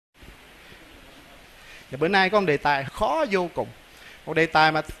Và bữa nay có một đề tài khó vô cùng, một đề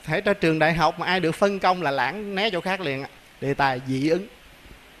tài mà thể ra trường đại học mà ai được phân công là lãng né chỗ khác liền. Đề tài dị ứng.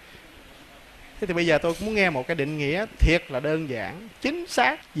 Thế thì bây giờ tôi cũng muốn nghe một cái định nghĩa thiệt là đơn giản, chính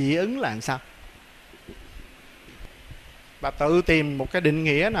xác, dị ứng là làm sao. Bà tự tìm một cái định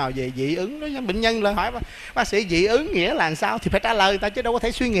nghĩa nào về dị ứng đó. Bệnh nhân là hỏi bác sĩ dị ứng nghĩa là làm sao thì phải trả lời ta, chứ đâu có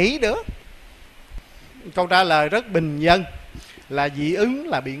thể suy nghĩ được. Câu trả lời rất bình dân là dị ứng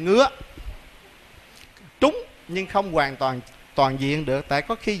là bị ngứa. Trúng nhưng không hoàn toàn diện được, tại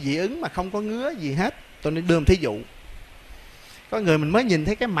có khi dị ứng mà không có ngứa gì hết. Tôi nên đưa một thí dụ. Có người mình mới nhìn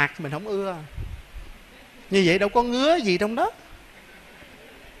thấy cái mặt mình không ưa, như vậy đâu có ngứa gì trong đó,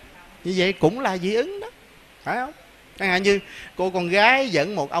 như vậy cũng là dị ứng đó, phải không? Chẳng hạn như cô con gái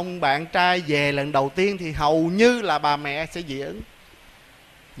dẫn một ông bạn trai về lần đầu tiên thì hầu như là bà mẹ sẽ dị ứng.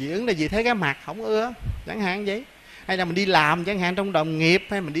 Dị ứng là gì? Thấy cái mặt không ưa, chẳng hạn vậy. Hay là mình đi làm chẳng hạn trong đồng nghiệp,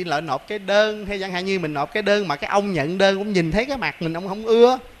 hay mình đi lại nộp cái đơn, hay chẳng hạn như mình nộp cái đơn mà cái ông nhận đơn cũng nhìn thấy cái mặt mình ông không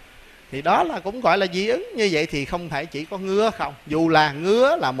ưa, thì đó là cũng gọi là dị ứng. Như vậy thì không phải chỉ có ngứa không, dù là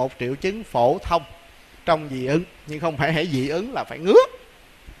ngứa là một triệu chứng phổ thông trong dị ứng, nhưng không phải hãy dị ứng là phải ngứa.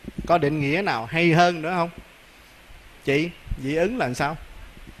 Có định nghĩa nào hay hơn nữa không chị? Dị ứng là làm sao?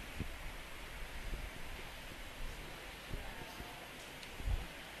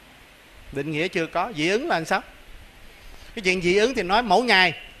 Định nghĩa chưa có. Dị ứng là làm sao? Cái chuyện dị ứng thì nói mỗi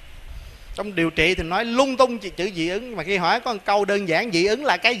ngày, trong điều trị thì nói lung tung chữ dị ứng, mà khi hỏi có một câu đơn giản dị ứng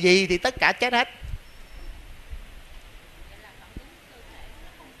là cái gì thì tất cả chết hết.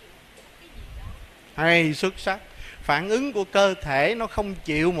 Hay, xuất sắc. Phản ứng của cơ thể nó không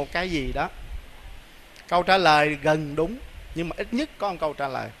chịu một cái gì đó. Câu trả lời gần đúng, nhưng mà ít nhất có một câu trả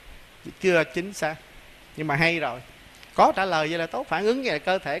lời chưa chính xác, nhưng mà hay rồi. Có trả lời vậy là tốt. Phản ứng vậy là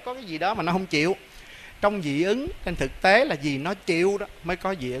cơ thể có cái gì đó mà nó không chịu. Trong dị ứng trên thực tế là gì nó chịu đó mới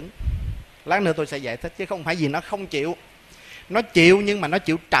có dị ứng. Lát nữa tôi sẽ giải thích, chứ không phải gì nó không chịu. Nó chịu nhưng mà nó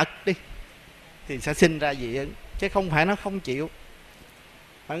chịu trật đi thì sẽ sinh ra dị ứng, chứ không phải nó không chịu.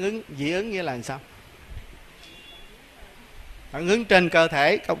 Phản ứng dị ứng nghĩa là làm sao? Phản ứng trên cơ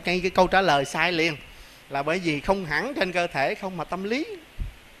thể. Cái câu trả lời sai liền, là bởi vì không hẳn trên cơ thể không mà tâm lý.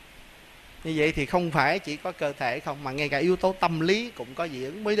 Như vậy thì không phải chỉ có cơ thể không, mà ngay cả yếu tố tâm lý cũng có dị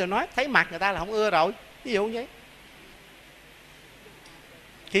ứng. Bây giờ nói thấy mặt người ta là không ưa rồi, ví dụ như vậy.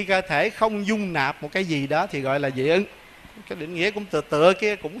 Khi cơ thể không dung nạp một cái gì đó thì gọi là dị ứng. Cái định nghĩa cũng tựa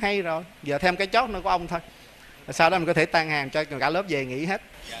kia cũng hay rồi. Giờ thêm cái chót nữa của ông thôi, sau đó mình có thể tan hàng cho cả lớp về nghỉ hết.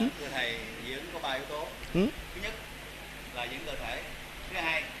 Dạ, thưa thầy, dị ứng có 3 yếu tố. Thứ nhất là dị ứng cơ thể, thứ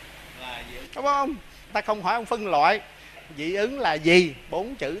hai là dị ứng, đúng không? Ta không hỏi ông phân loại dị ứng là gì,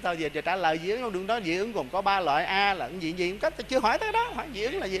 4 chữ thôi. Giờ trả lời dị ứng, đừng nói dị ứng gồm có 3 loại. A là gì gì cách, ta chưa hỏi tới đó. Hỏi dị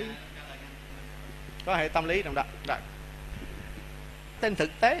ứng là gì, có hệ tâm lý trong đó. Rồi. Trên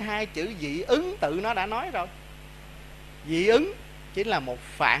thực tế hai chữ dị ứng tự nó đã nói rồi. Dị ứng chính là một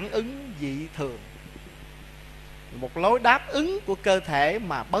phản ứng dị thường, một lối đáp ứng của cơ thể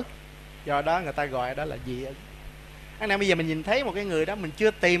mà bất, do đó người ta gọi đó là dị ứng. Anh em bây giờ mình nhìn thấy một cái người đó, mình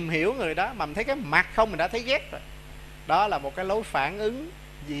chưa tìm hiểu người đó mà mình thấy cái mặt không mình đã thấy ghét rồi. Đó là một cái lối phản ứng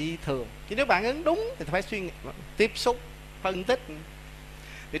dị thường. Chứ nếu phản ứng đúng thì phải suy nghĩ, tiếp xúc, phân tích.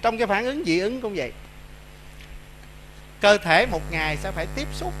 Thì trong cái phản ứng dị ứng cũng vậy. Cơ thể một ngày sẽ phải tiếp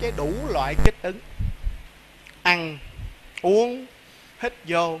xúc với đủ loại kích ứng. Ăn, uống, hít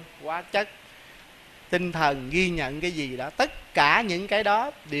vô, hóa chất, tinh thần, ghi nhận cái gì đó. Tất cả những cái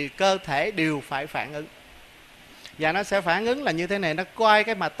đó thì cơ thể đều phải phản ứng. Và nó sẽ phản ứng là như thế này. Nó coi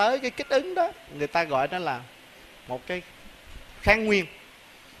cái mà tới cái kích ứng đó, người ta gọi nó là một cái kháng nguyên,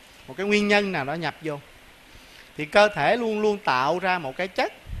 một cái nguyên nhân nào đó nhập vô. Thì cơ thể luôn luôn tạo ra một cái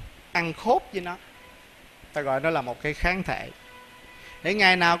chất ăn khớp với nó, ta gọi nó là một cái kháng thể. Để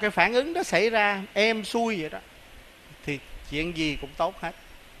ngày nào cái phản ứng đó xảy ra êm xuôi vậy đó thì chuyện gì cũng tốt hết.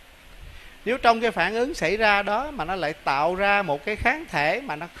 Nếu trong cái phản ứng xảy ra đó mà nó lại tạo ra một cái kháng thể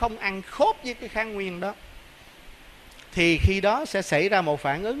mà nó không ăn khớp với cái kháng nguyên đó, thì khi đó sẽ xảy ra một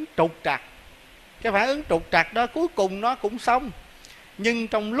phản ứng trục trặc. Cái phản ứng trục trặc đó cuối cùng nó cũng xong, nhưng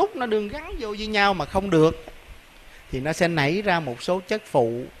trong lúc nó đương gắn vô với nhau mà không được thì nó sẽ nảy ra một số chất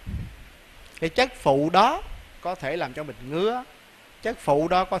phụ. Cái chất phụ đó có thể làm cho mình ngứa, chất phụ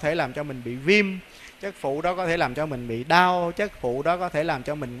đó có thể làm cho mình bị viêm, chất phụ đó có thể làm cho mình bị đau, chất phụ đó có thể làm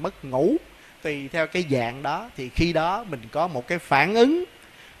cho mình mất ngủ. Tùy theo cái dạng đó thì khi đó mình có một cái phản ứng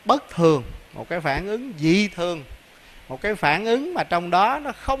bất thường, một cái phản ứng dị thường, một cái phản ứng mà trong đó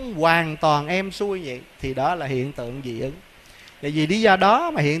nó không hoàn toàn êm xuôi vậy, thì đó là hiện tượng dị ứng. Và vì lý do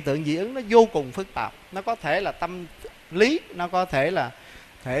đó mà hiện tượng dị ứng nó vô cùng phức tạp. Nó có thể là tâm lý, nó có thể là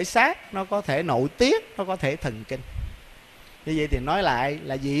thể xác, nó có thể nội tiết, nó có thể thần kinh. Như vậy thì nói lại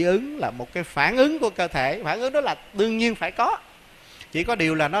là dị ứng là một cái phản ứng của cơ thể. Phản ứng đó là đương nhiên phải có, chỉ có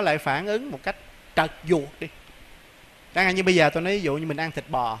điều là nó lại phản ứng một cách trật ruột đi. Chẳng hạn như bây giờ tôi nói ví dụ như mình ăn thịt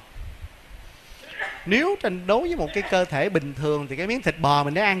bò, nếu đối với một cái cơ thể bình thường thì cái miếng thịt bò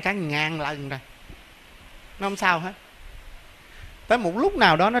mình đã ăn cả 1000 lần rồi, nó không sao hết. Tới một lúc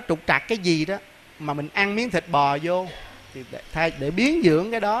nào đó nó trục trặc cái gì đó mà mình ăn miếng thịt bò vô, thì để biến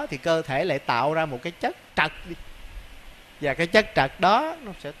dưỡng cái đó thì cơ thể lại tạo ra một cái chất trật đi. Và cái chất trật đó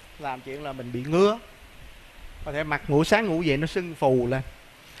nó sẽ làm chuyện là mình bị ngứa, có thể mặt ngủ sáng ngủ dậy nó sưng phù lên.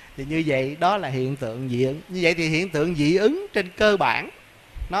 Thì như vậy đó là hiện tượng dị ứng. Như vậy thì hiện tượng dị ứng trên cơ bản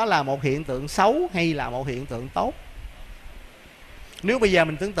nó là một hiện tượng xấu hay là một hiện tượng tốt? Nếu bây giờ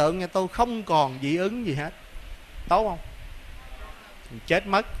mình tưởng tượng nha, tôi không còn dị ứng gì hết, tốt không? Mình chết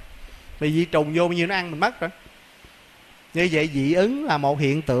mất, vì dị trùng vô bao nhiêu nó ăn mình mất rồi. Như vậy dị ứng là một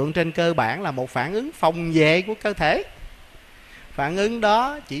hiện tượng trên cơ bản là một phản ứng phòng vệ của cơ thể. Phản ứng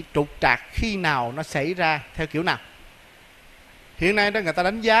đó chỉ trục trặc khi nào nó xảy ra theo kiểu nào. Hiện nay đó người ta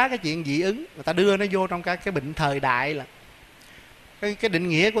đánh giá cái chuyện dị ứng, người ta đưa nó vô trong cái bệnh thời đại. Là cái định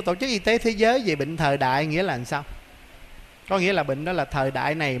nghĩa của Tổ chức Y tế Thế giới về bệnh thời đại nghĩa là làm sao? Có nghĩa là bệnh đó là thời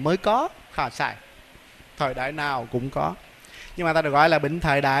đại này mới có. Sai, thời đại nào cũng có. Nhưng mà ta được gọi là bệnh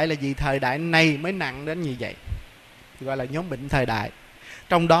thời đại là vì thời đại này mới nặng đến như vậy, gọi là nhóm bệnh thời đại.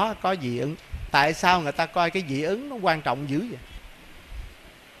 Trong đó có dị ứng. Tại sao người ta coi cái dị ứng nó quan trọng dữ vậy?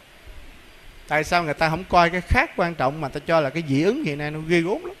 Tại sao người ta không coi cái khác quan trọng mà ta cho là cái dị ứng hiện nay nó ghê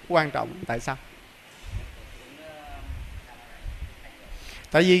gớm lắm, quan trọng? Tại sao?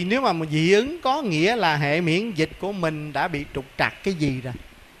 Tại vì nếu mà dị ứng có nghĩa là hệ miễn dịch của mình đã bị trục trặc cái gì rồi.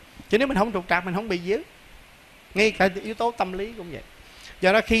 Chứ nếu mình không trục trặc mình không bị dị ứng. Ngay cả yếu tố tâm lý cũng vậy.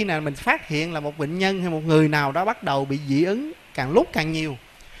 Do đó khi nào mình phát hiện là một bệnh nhân hay một người nào đó bắt đầu bị dị ứng càng lúc càng nhiều,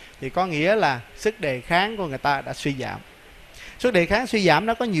 thì có nghĩa là sức đề kháng của người ta đã suy giảm. Sức đề kháng suy giảm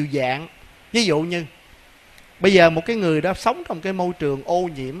nó có nhiều dạng. Ví dụ như bây giờ một cái người đó sống trong cái môi trường ô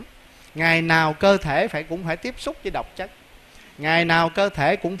nhiễm, ngày nào cơ thể cũng phải tiếp xúc với độc chất, ngày nào cơ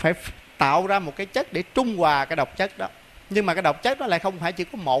thể cũng phải tạo ra một cái chất để trung hòa cái độc chất đó. Nhưng mà cái độc chất đó lại không phải chỉ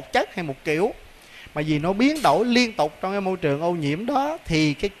có một chất hay một kiểu, mà vì nó biến đổi liên tục trong cái môi trường ô nhiễm đó,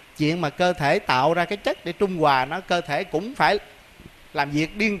 thì cái chuyện mà cơ thể tạo ra cái chất để trung hòa nó, cơ thể cũng phải làm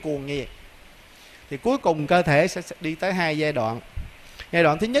việc điên cuồng như vậy. Thì cuối cùng cơ thể sẽ đi tới hai giai đoạn. Giai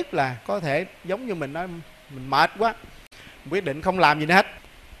đoạn thứ nhất là có thể giống như mình nói, mình mệt quá, quyết định không làm gì nữa hết,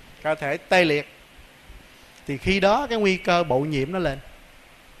 cơ thể tê liệt. Thì khi đó cái nguy cơ bội nhiễm nó lên,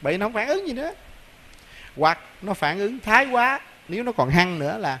 bởi nó không phản ứng gì nữa. Hoặc nó phản ứng thái quá, nếu nó còn hăng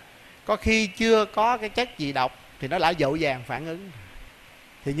nữa là có khi chưa có cái chất gì độc thì nó lại dội vàng phản ứng.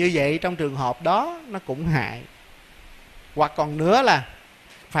 Thì như vậy trong trường hợp đó nó cũng hại. Hoặc còn nữa là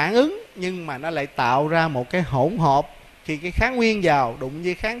phản ứng nhưng mà nó lại tạo ra một cái hỗn hợp, khi cái kháng nguyên vào đụng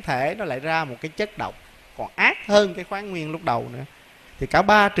với kháng thể nó lại ra một cái chất độc còn ác hơn cái kháng nguyên lúc đầu nữa. Thì cả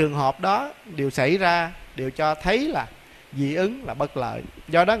ba trường hợp đó đều xảy ra, đều cho thấy là dị ứng là bất lợi.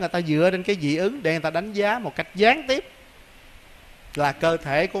 Do đó người ta dựa trên cái dị ứng để người ta đánh giá một cách gián tiếp là cơ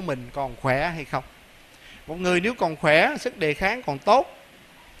thể của mình còn khỏe hay không. Một người nếu còn khỏe, sức đề kháng còn tốt,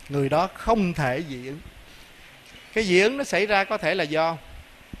 người đó không thể dị ứng. Cái dị ứng nó xảy ra có thể là do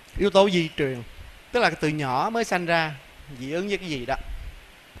yếu tố di truyền, tức là từ nhỏ mới sanh ra dị ứng với cái gì đó.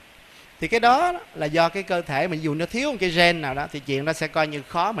 Thì cái đó là do cái cơ thể mình, dù nó thiếu một cái gen nào đó thì chuyện đó sẽ coi như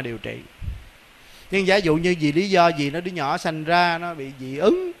khó mà điều trị. Nhưng giả dụ như vì lý do gì nó đứa nhỏ sanh ra nó bị dị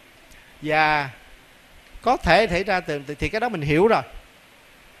ứng và có thể xảy ra thì cái đó mình hiểu rồi.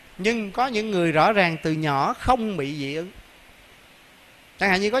 Nhưng có những người rõ ràng từ nhỏ không bị dị ứng. Chẳng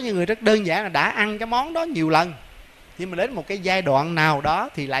hạn như có những người rất đơn giản là đã ăn cái món đó nhiều lần, nhưng mà đến một cái giai đoạn nào đó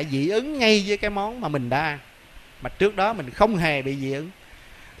thì lại dị ứng ngay với cái món mà mình đã ăn, mà trước đó mình không hề bị dị ứng.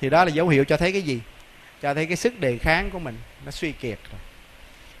 Thì đó là dấu hiệu cho thấy cái gì? Cho thấy cái sức đề kháng của mình nó suy kiệt rồi.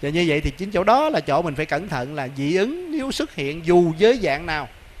 Và như vậy thì chính chỗ đó là chỗ mình phải cẩn thận, là dị ứng nếu xuất hiện dù với dạng nào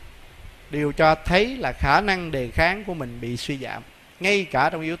đều cho thấy là khả năng đề kháng của mình bị suy giảm, ngay cả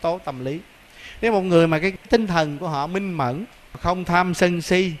trong yếu tố tâm lý. Nếu một người mà cái tinh thần của họ minh mẫn, không tham sân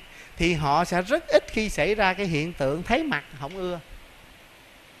si, thì họ sẽ rất ít khi xảy ra cái hiện tượng thấy mặt không ưa,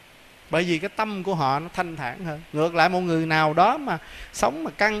 bởi vì cái tâm của họ nó thanh thản hơn. Ngược lại một người nào đó mà sống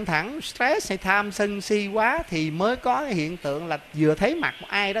mà căng thẳng, stress hay tham sân si quá thì mới có cái hiện tượng là vừa thấy mặt một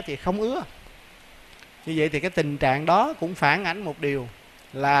ai đó thì không ưa. Như vậy thì cái tình trạng đó cũng phản ánh một điều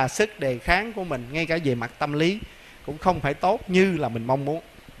là sức đề kháng của mình ngay cả về mặt tâm lý cũng không phải tốt như là mình mong muốn.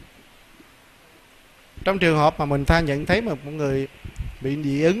 Trong trường hợp mà mình ta nhận thấy một người bị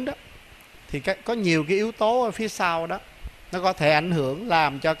dị ứng đó, thì có nhiều cái yếu tố ở phía sau đó nó có thể ảnh hưởng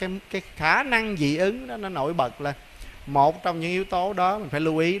làm cho cái khả năng dị ứng đó nó nổi bật lên. Một trong những yếu tố đó mình phải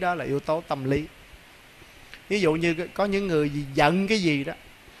lưu ý đó là yếu tố tâm lý. Ví dụ như có những người gì giận cái gì đó,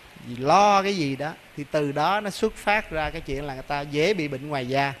 gì lo cái gì đó, thì từ đó nó xuất phát ra cái chuyện là người ta dễ bị bệnh ngoài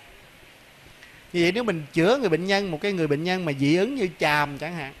da. Như vậy nếu mình chữa người bệnh nhân, một cái người bệnh nhân mà dị ứng như chàm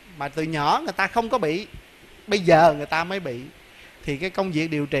chẳng hạn, mà từ nhỏ người ta không có bị, bây giờ người ta mới bị, thì cái công việc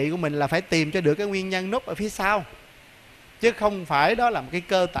điều trị của mình là phải tìm cho được cái nguyên nhân núp ở phía sau, chứ không phải đó là một cái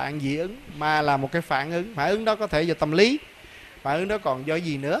cơ tạng dị ứng, mà là một cái phản ứng. Phản ứng đó có thể do tâm lý, phản ứng đó còn do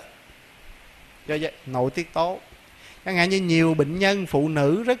gì nữa, do nội tiết tố. Chẳng hạn như nhiều bệnh nhân phụ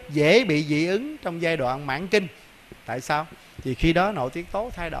nữ rất dễ bị dị ứng trong giai đoạn mãn kinh. Tại sao? Thì khi đó nội tiết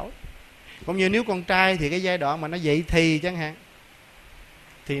tố thay đổi. Cũng như nếu con trai thì cái giai đoạn mà nó dậy thì chẳng hạn,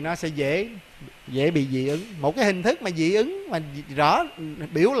 thì nó sẽ dễ bị dị ứng. Một cái hình thức mà dị ứng mà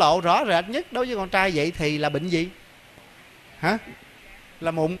biểu lộ rõ rệt nhất đối với con trai dậy thì là bệnh gì? Hả?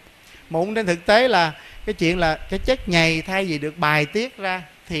 Là mụn. Mụn trên thực tế là cái chuyện là cái chất nhầy thay vì được bài tiết ra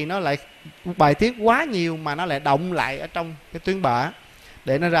thì nó lại bài tiết quá nhiều, mà nó lại động lại ở trong cái tuyến bã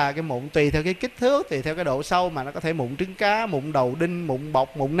để nó ra cái mụn. Tùy theo cái kích thước, tùy theo cái độ sâu mà nó có thể mụn trứng cá, mụn đầu đinh, mụn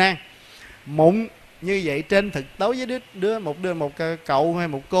bọc, mụn nang. Mụn như vậy trên thực đối với một cậu hay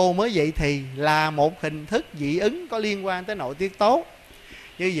một cô mới dậy thì là một hình thức dị ứng có liên quan tới nội tiết tố.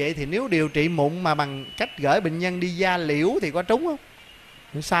 Như vậy thì nếu điều trị mụn mà bằng cách gửi bệnh nhân đi da liễu thì có trúng không?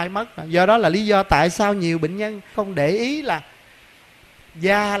 Sai mất. Do đó là lý do tại sao nhiều bệnh nhân không để ý là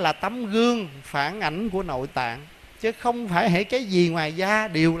da là tấm gương phản ảnh của nội tạng, chứ không phải hễ cái gì ngoài da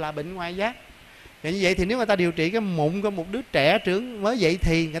đều là bệnh ngoài da. Như vậy thì nếu người ta điều trị cái mụn của một đứa trẻ trưởng mới dậy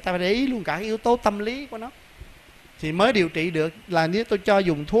thì người ta phải để ý luôn cả cái yếu tố tâm lý của nó thì mới điều trị được. Là nếu tôi cho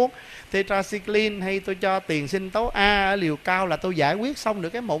dùng thuốc tetracycline hay tôi cho tiền sinh tố A ở liều cao là tôi giải quyết xong được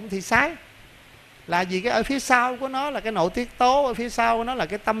cái mụn thì sai. Là vì cái ở phía sau của nó là cái nội tiết tố, ở phía sau của nó là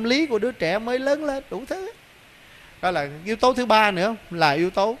cái tâm lý của đứa trẻ mới lớn lên, đủ thứ. Đó là yếu tố thứ ba nữa là yếu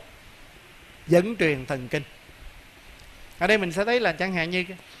tố dẫn truyền thần kinh. Ở đây mình sẽ thấy là chẳng hạn như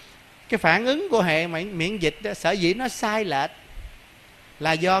cái phản ứng của hệ miễn dịch đó, sở dĩ nó sai lệch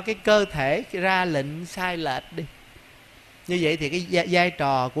là do cái cơ thể ra lệnh sai lệch đi. Như vậy thì cái vai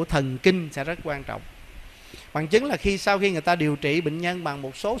trò của thần kinh sẽ rất quan trọng. Bằng chứng là sau khi người ta điều trị bệnh nhân bằng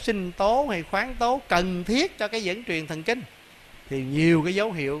một số sinh tố hay khoáng tố cần thiết cho cái dẫn truyền thần kinh thì nhiều cái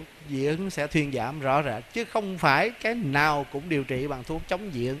dấu hiệu dị ứng sẽ thuyên giảm rõ rệt, chứ không phải cái nào cũng điều trị bằng thuốc chống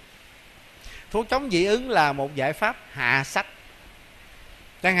dị ứng. Thuốc chống dị ứng là một giải pháp hạ sách.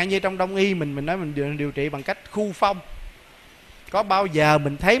 Chẳng hạn như trong đông y mình nói mình điều trị bằng cách khu phong. Có bao giờ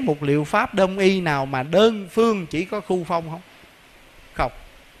mình thấy một liệu pháp đông y nào mà đơn phương chỉ có khu phong không? Không.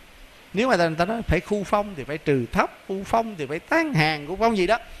 Nếu mà người ta nói phải khu phong thì phải trừ thấp, khu phong thì phải tán hàng, khu phong gì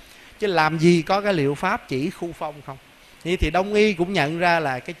đó, chứ làm gì có cái liệu pháp chỉ khu phong không. Vậy thì đông y cũng nhận ra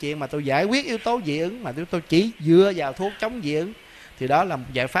là cái chuyện mà tôi giải quyết yếu tố dị ứng mà tôi chỉ dựa vào thuốc chống dị ứng thì đó là một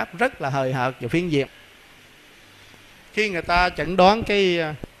giải pháp rất là hời hợt và phiến diện. Khi người ta chẩn đoán cái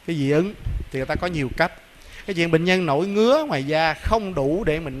dị ứng thì người ta có nhiều cách. Cái chuyện bệnh nhân nổi ngứa ngoài da không đủ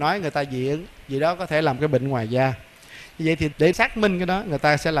để mình nói người ta dị ứng, vì đó có thể làm cái bệnh ngoài da. Như vậy thì để xác minh cái đó người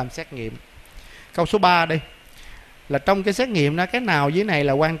ta sẽ làm xét nghiệm. Câu số 3 đây là trong cái xét nghiệm đó, cái nào dưới này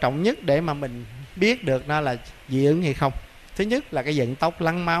là quan trọng nhất để mà mình biết được nó là dị ứng hay không? Thứ nhất là cái vận tốc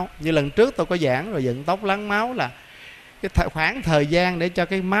lắng máu. Như lần trước tôi có giảng rồi, vận tốc lắng máu là cái khoảng thời gian để cho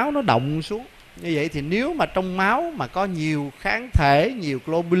cái máu nó động xuống. Như vậy thì nếu mà trong máu mà có nhiều kháng thể, nhiều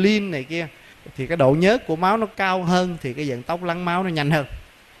globulin này kia thì cái độ nhớt của máu nó cao hơn thì cái vận tốc lắng máu nó nhanh hơn.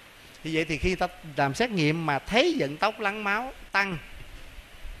 Như vậy thì khi ta làm xét nghiệm mà thấy vận tốc lắng máu tăng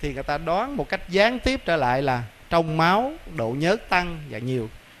thì người ta đoán một cách gián tiếp trở lại là trong máu độ nhớt tăng và nhiều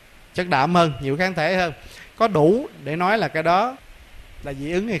chất đạm hơn, nhiều kháng thể hơn. Có đủ để nói là cái đó là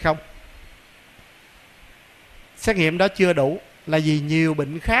dị ứng hay không? Xét nghiệm đó chưa đủ, là vì nhiều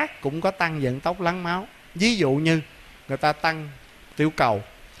bệnh khác cũng có tăng vận tốc lắng máu. Ví dụ như người ta tăng tiểu cầu,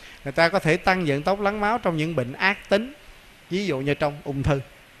 người ta có thể tăng vận tốc lắng máu trong những bệnh ác tính, ví dụ như trong ung thư.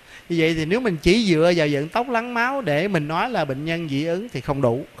 Như vậy thì nếu mình chỉ dựa vào vận tốc lắng máu để mình nói là bệnh nhân dị ứng thì không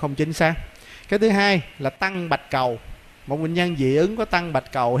đủ, không chính xác. Cái thứ hai là tăng bạch cầu. Một bệnh nhân dị ứng có tăng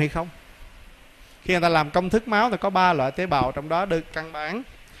bạch cầu hay không? Khi người ta làm công thức máu thì có 3 loại tế bào, trong đó được căn bản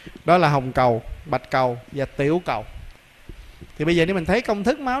đó là hồng cầu, bạch cầu và tiểu cầu. Thì bây giờ nếu mình thấy công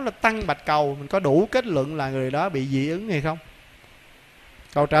thức máu là tăng bạch cầu, mình có đủ kết luận là người đó bị dị ứng hay không?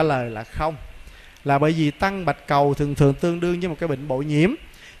 Câu trả lời là không. Là bởi vì tăng bạch cầu thường tương đương với một cái bệnh bội nhiễm,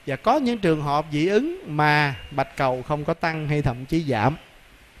 và có những trường hợp dị ứng mà bạch cầu không có tăng hay thậm chí giảm.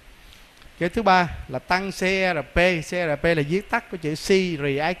 Cái thứ ba là tăng CRP. CRP là viết tắt của chữ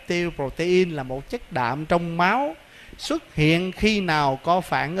C-reactive protein, là một chất đạm trong máu xuất hiện khi nào có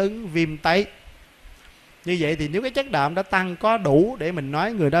phản ứng viêm tấy. Như vậy thì nếu cái chất đạm đã tăng có đủ để mình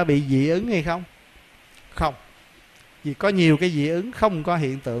nói người đó bị dị ứng hay không? Không. Vì có nhiều cái dị ứng không có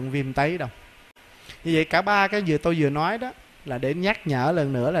hiện tượng viêm tấy đâu. Như vậy cả ba cái tôi vừa nói đó là để nhắc nhở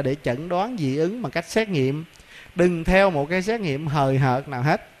lần nữa, là để chẩn đoán dị ứng bằng cách xét nghiệm. Đừng theo một cái xét nghiệm hời hợt nào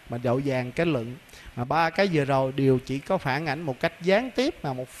hết mà dội vàng kết luận. Mà ba cái vừa rồi đều chỉ có phản ảnh một cách gián tiếp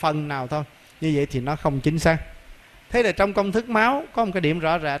mà một phần nào thôi. Như vậy thì nó không chính xác. Thế là trong công thức máu có một cái điểm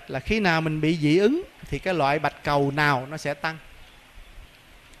rõ rệt là khi nào mình bị dị ứng thì cái loại bạch cầu nào nó sẽ tăng.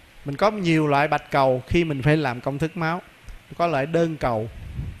 Mình có nhiều loại bạch cầu khi mình phải làm công thức máu. Có loại đơn cầu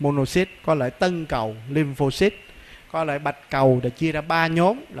monocyte, có loại tân cầu lymphocyte, có loại bạch cầu để chia ra 3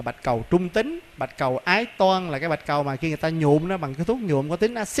 nhóm là bạch cầu trung tính, bạch cầu ái toan là cái bạch cầu mà khi người ta nhuộm nó bằng cái thuốc nhuộm có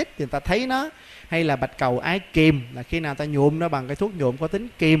tính axit thì người ta thấy nó, hay là bạch cầu ái kiềm là khi nào ta nhuộm nó bằng cái thuốc nhuộm có tính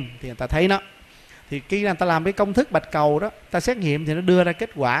kiềm thì người ta thấy nó. Thì khi người ta làm cái công thức bạch cầu đó, ta xét nghiệm thì nó đưa ra kết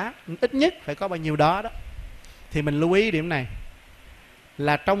quả ít nhất phải có bao nhiêu đó đó. Thì mình lưu ý điểm này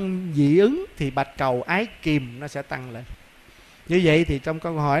là trong dị ứng thì bạch cầu ái kiềm nó sẽ tăng lên. Như vậy thì trong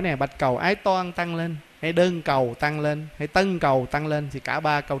câu hỏi này bạch cầu ái toan tăng lên, hay đơn cầu tăng lên, hay tân cầu tăng lên, thì cả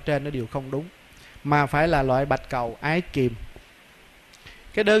ba câu trên nó đều không đúng, mà phải là loại bạch cầu ái kiềm.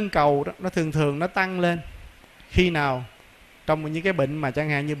 Cái đơn cầu đó nó thường thường nó tăng lên khi nào trong những cái bệnh mà chẳng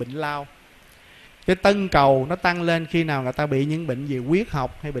hạn như bệnh lao. Cái tân cầu nó tăng lên khi nào người ta bị những bệnh về huyết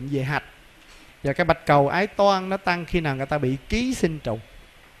học hay bệnh về hạch. Và cái bạch cầu ái toan nó tăng khi nào người ta bị ký sinh trùng.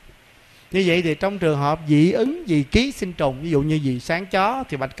 Như vậy thì trong trường hợp dị ứng vì ký sinh trùng, ví dụ như vì sáng chó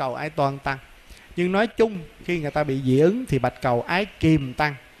thì bạch cầu ái toan tăng. Nhưng nói chung khi người ta bị dị ứng thì bạch cầu ái kiềm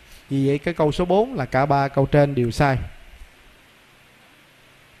tăng. Vì vậy cái câu số 4 là cả ba câu trên đều sai.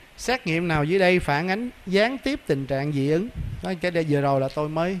 Xét nghiệm nào dưới đây phản ánh gián tiếp tình trạng dị ứng? Đó, cái đây vừa rồi là tôi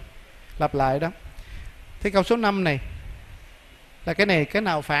mới lặp lại đó. Thế câu số 5 này là cái này, cái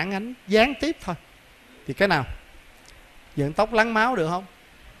nào phản ánh gián tiếp thôi thì cái nào? Vận tốc lắng máu được không?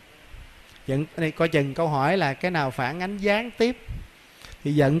 Đây coi chừng câu hỏi là cái nào phản ánh gián tiếp.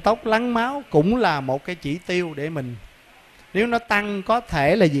 Thì vận tốc lắng máu cũng là một cái chỉ tiêu để mình, nếu nó tăng có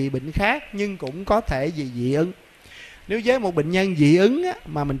thể là vì bệnh khác nhưng cũng có thể vì dị ứng. Nếu với một bệnh nhân dị ứng á,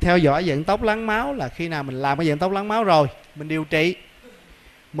 mà mình theo dõi vận tốc lắng máu là khi nào mình làm cái vận tốc lắng máu rồi, mình điều trị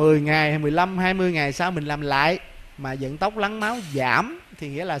 10 ngày hay 15, 20 ngày sau mình làm lại mà vận tốc lắng máu giảm thì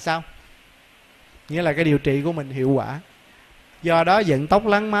nghĩa là sao? Nghĩa là cái điều trị của mình hiệu quả. Do đó vận tốc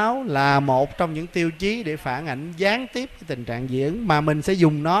lắng máu là một trong những tiêu chí để phản ảnh gián tiếp cái tình trạng dị ứng, mà mình sẽ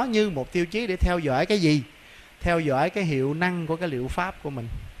dùng nó như một tiêu chí để theo dõi cái gì? Theo dõi cái hiệu năng của cái liệu pháp của mình.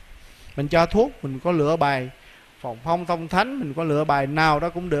 Mình cho thuốc, mình có lựa bài phòng phong thông thánh, mình có lựa bài nào đó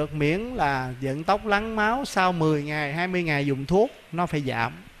cũng được, miễn là vận tốc lắng máu sau 10 ngày, 20 ngày dùng thuốc nó phải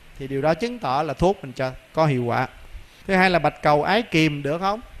giảm. Thì điều đó chứng tỏ là thuốc mình cho có hiệu quả. Thứ hai là bạch cầu ái kiềm được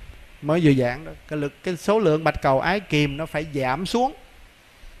không? Mới vừa giảng đó, cái số lượng bạch cầu ái kiềm nó phải giảm xuống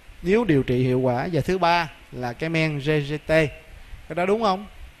nếu điều trị hiệu quả. Và thứ ba là cái men GGT. Cái đó đúng không?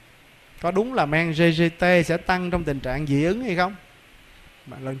 Có đúng là men GGT sẽ tăng trong tình trạng dị ứng hay không?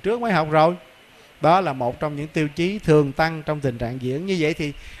 Mà lần trước mới học rồi. Đó là một trong những tiêu chí thường tăng trong tình trạng dị ứng. Như vậy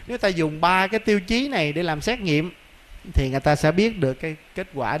thì nếu ta dùng ba cái tiêu chí này để làm xét nghiệm thì người ta sẽ biết được cái kết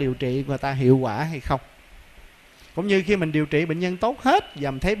quả điều trị của người ta hiệu quả hay không. Cũng như khi mình điều trị bệnh nhân tốt hết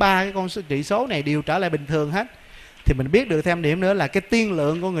và mình thấy ba cái con trị số này đều trở lại bình thường hết, thì mình biết được thêm điểm nữa là cái tiên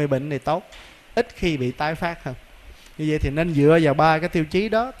lượng của người bệnh này tốt, ít khi bị tái phát hơn. Như vậy thì nên dựa vào ba cái tiêu chí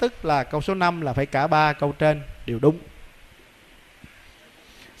đó, tức là câu số 5 là phải cả ba câu trên đều đúng.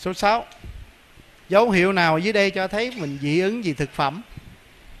 Số 6, dấu hiệu nào dưới đây cho thấy mình dị ứng vì thực phẩm?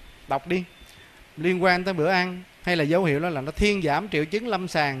 Đọc đi. Liên quan tới bữa ăn, hay là dấu hiệu đó là nó thuyên giảm triệu chứng lâm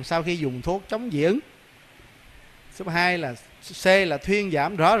sàng sau khi dùng thuốc chống dị ứng? Số 2 là C là thuyên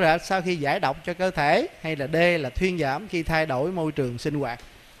giảm rõ rệt sau khi giải độc cho cơ thể, hay là D là thuyên giảm khi thay đổi môi trường sinh hoạt?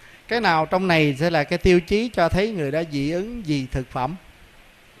 Cái nào trong này sẽ là cái tiêu chí cho thấy người đã dị ứng vì thực phẩm?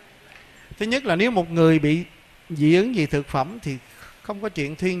 Thứ nhất là nếu một người bị dị ứng vì thực phẩm thì không có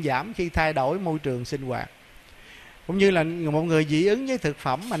chuyện thuyên giảm khi thay đổi môi trường sinh hoạt. Cũng như là một người dị ứng với thực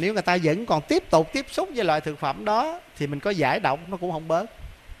phẩm mà nếu người ta vẫn còn tiếp tục tiếp xúc với loại thực phẩm đó thì mình có giải độc nó cũng không bớt.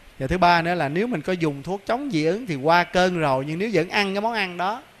 Và thứ ba nữa là nếu mình có dùng thuốc chống dị ứng thì qua cơn rồi, nhưng nếu vẫn ăn cái món ăn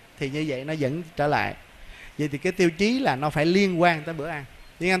đó thì như vậy nó vẫn trở lại. Vậy thì cái tiêu chí là nó phải liên quan tới bữa ăn.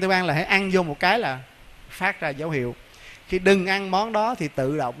 Liên quan tới bữa ăn là hãy ăn vô một cái là phát ra dấu hiệu. Khi đừng ăn món đó thì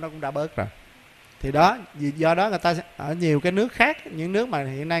tự động nó cũng đã bớt rồi. Thì đó, do đó người ta ở nhiều cái nước khác, những nước mà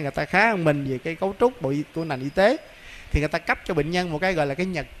hiện nay người ta khá hơn mình về cái cấu trúc của ngành y tế, thì người ta cấp cho bệnh nhân một cái gọi là cái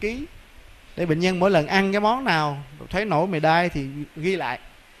nhật ký, để bệnh nhân mỗi lần ăn cái món nào thấy nổi mề đay thì ghi lại.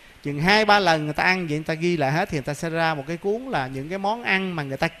 Chừng 2-3 lần người ta ăn vậy, người ta ghi lại hết thì người ta sẽ ra một cái cuốn là những cái món ăn mà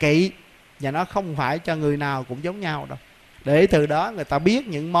người ta kỵ và nó không phải cho người nào cũng giống nhau đâu. Để từ đó người ta biết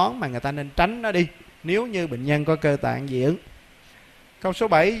những món mà người ta nên tránh nó đi nếu như bệnh nhân có cơ tạng dị ứng. Câu số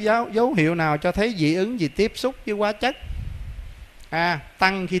 7, dấu hiệu nào cho thấy dị ứng vì tiếp xúc với hóa chất? A.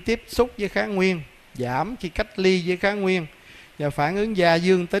 Tăng khi tiếp xúc với kháng nguyên, giảm khi cách ly với kháng nguyên, và phản ứng da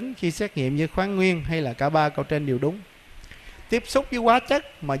dương tính khi xét nghiệm với kháng nguyên, hay là cả ba câu trên đều đúng. Tiếp xúc với hóa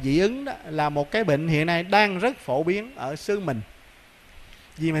chất mà dị ứng đó là một cái bệnh hiện nay đang rất phổ biến ở xứ mình.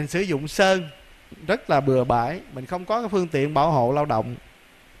 Vì mình sử dụng sơn rất là bừa bãi, mình không có cái phương tiện bảo hộ lao động,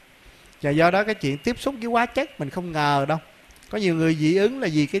 và do đó cái chuyện tiếp xúc với hóa chất mình không ngờ đâu. Có nhiều người dị ứng là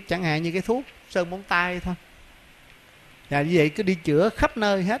vì cái chẳng hạn như cái thuốc sơn móng tay thôi, và như vậy cứ đi chữa khắp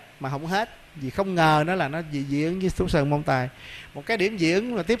nơi hết mà không hết, vì không ngờ nó là nó dị ứng với thuốc sơn móng tay. Một cái điểm dị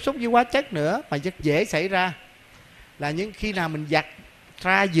ứng là tiếp xúc với hóa chất nữa mà rất dễ xảy ra là những khi nào mình giặt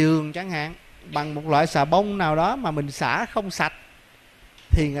ra giường chẳng hạn bằng một loại xà bông nào đó mà mình xả không sạch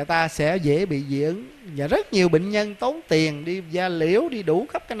thì người ta sẽ dễ bị dị ứng. Và rất nhiều bệnh nhân tốn tiền đi da liễu, đi đủ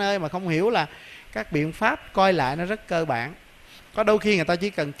khắp cái nơi mà không hiểu là các biện pháp coi lại nó rất cơ bản. Có đôi khi người ta chỉ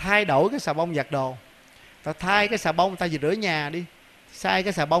cần thay đổi cái xà bông giặt đồ, ta thay cái xà bông người ta rửa nhà đi, sai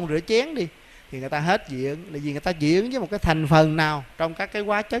cái xà bông rửa chén đi, thì người ta hết dị ứng. Là vì người ta dị ứng với một cái thành phần nào trong các cái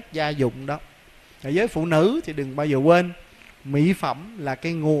hóa chất gia dụng đó. Rồi với phụ nữ thì đừng bao giờ quên mỹ phẩm là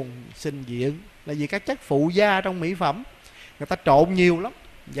cái nguồn sinh dị ứng, là vì các chất phụ gia trong mỹ phẩm người ta trộn nhiều lắm,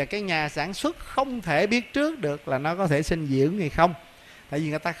 và cái nhà sản xuất không thể biết trước được là nó có thể sinh dị ứng hay không, tại vì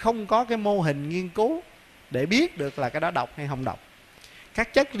người ta không có cái mô hình nghiên cứu để biết được là cái đó độc hay không độc.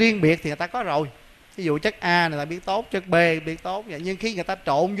 Các chất riêng biệt thì người ta có rồi, ví dụ chất A người ta biết tốt, chất B biết tốt vậy. Nhưng khi người ta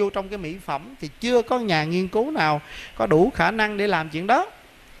trộn vô trong cái mỹ phẩm thì chưa có nhà nghiên cứu nào có đủ khả năng để làm chuyện đó,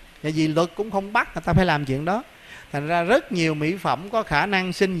 và vì luật cũng không bắt người ta phải làm chuyện đó. Thành ra rất nhiều mỹ phẩm có khả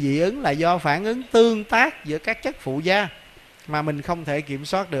năng sinh dị ứng là do phản ứng tương tác giữa các chất phụ gia mà mình không thể kiểm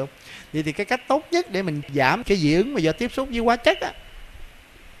soát được. Vậy thì cái cách tốt nhất để mình giảm cái dị ứng mà do tiếp xúc với hóa chất á,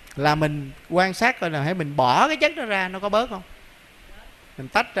 là mình quan sát coi là hãy mình bỏ cái chất đó ra nó có bớt không. Mình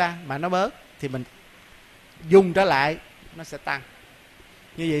tách ra mà nó bớt thì mình dùng trở lại nó sẽ tăng.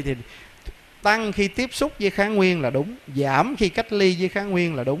 Như vậy thì tăng khi tiếp xúc với kháng nguyên là đúng, giảm khi cách ly với kháng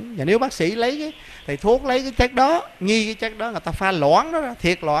nguyên là đúng. Và nếu bác sĩ lấy cái thầy thuốc lấy cái chất đó, nghi cái chất đó, người ta pha loãng đó ra,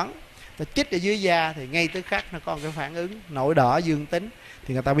 thiệt loãng, ta chích ở dưới da thì ngay tức khắc nó có cái phản ứng nổi đỏ dương tính,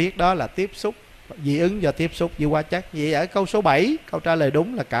 thì người ta biết đó là tiếp xúc dị ứng do tiếp xúc với hóa chất. Vậy ở câu số 7 câu trả lời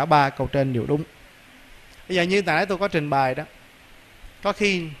đúng là cả ba câu trên đều đúng. Bây giờ như nãy tôi có trình bày đó, có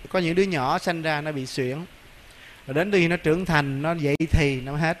khi có những đứa nhỏ sinh ra nó bị suyễn, rồi đến khi nó trưởng thành nó dậy thì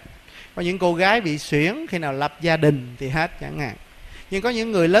nó hết. Có những cô gái bị suyễn khi nào lập gia đình thì hết chẳng hạn. Nhưng có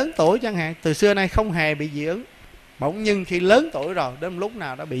những người lớn tuổi chẳng hạn, từ xưa nay không hề bị dị ứng, bỗng nhưng khi lớn tuổi rồi đến lúc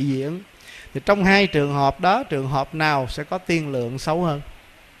nào đó bị dị ứng. Thì trong hai trường hợp đó, trường hợp nào sẽ có tiên lượng xấu hơn?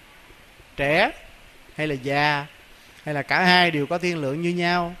 Trẻ hay là già, hay là cả hai đều có tiên lượng như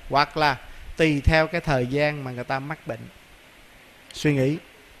nhau, hoặc là tùy theo cái thời gian mà người ta mắc bệnh? Suy nghĩ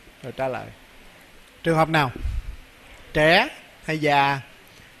rồi trả lời. Trường hợp nào? Trẻ hay già,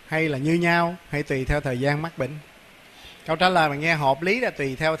 hay là như nhau, hay tùy theo thời gian mắc bệnh? Câu trả lời mà nghe hợp lý là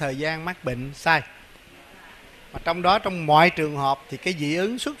tùy theo thời gian mắc bệnh. Sai. Mà trong đó, trong mọi trường hợp thì cái dị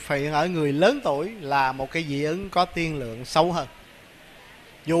ứng xuất hiện ở người lớn tuổi là một cái dị ứng có tiên lượng xấu hơn.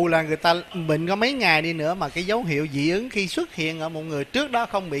 Dù là người ta bệnh có mấy ngày đi nữa, mà cái dấu hiệu dị ứng khi xuất hiện ở một người trước đó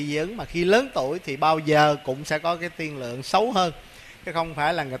không bị dị ứng mà khi lớn tuổi thì bao giờ cũng sẽ có cái tiên lượng xấu hơn, chứ không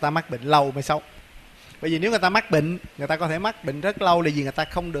phải là người ta mắc bệnh lâu mới xấu. Bởi vì nếu người ta mắc bệnh, người ta có thể mắc bệnh rất lâu là vì người ta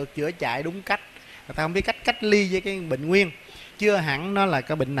không được chữa chạy đúng cách, người ta không biết cách cách ly với cái bệnh nguyên, chưa hẳn nó là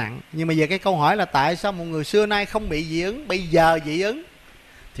cái bệnh nặng. Nhưng mà giờ cái câu hỏi là tại sao một người xưa nay không bị dị ứng, bây giờ dị ứng,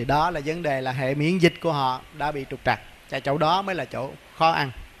 thì đó là vấn đề là hệ miễn dịch của họ đã bị trục trặc, và chỗ đó mới là chỗ khó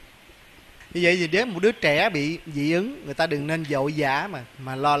ăn. Như vậy thì nếu một đứa trẻ bị dị ứng, người ta đừng nên vội vã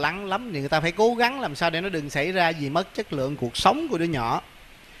mà lo lắng lắm, thì người ta phải cố gắng làm sao để nó đừng xảy ra vì mất chất lượng cuộc sống của đứa nhỏ.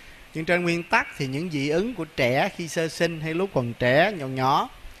 Nhưng trên nguyên tắc thì những dị ứng của trẻ khi sơ sinh hay lúc còn trẻ nhỏ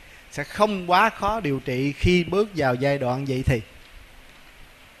sẽ không quá khó điều trị khi bước vào giai đoạn dậy thì.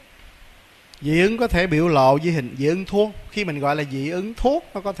 Dị ứng có thể biểu lộ với hình dị ứng thuốc. Khi mình gọi là dị ứng thuốc,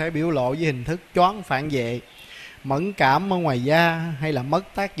 nó có thể biểu lộ với hình thức choáng phản vệ, mẫn cảm ở ngoài da, hay là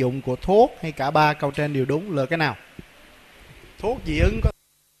mất tác dụng của thuốc, hay cả ba câu trên đều đúng. Lựa cái nào? Thuốc dị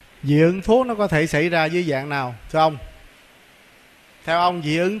ứng thuốc nó có thể xảy ra dưới dạng nào thưa ông? Theo ông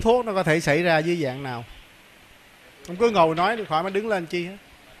dị ứng thuốc nó có thể xảy ra dưới dạng nào? Ông cứ ngồi nói đi khỏi mà đứng lên chi hết.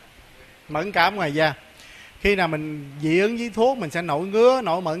 Mẫn cảm ngoài da, khi nào mình dị ứng với thuốc mình sẽ nổi ngứa,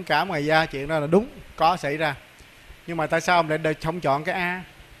 nổi mẫn cảm ngoài da, chuyện đó là đúng, có xảy ra. Nhưng mà tại sao ông lại không chọn cái A?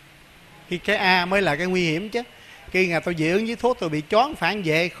 Khi cái A mới là cái nguy hiểm chứ. Khi ngày tôi dị ứng với thuốc tôi bị choáng phản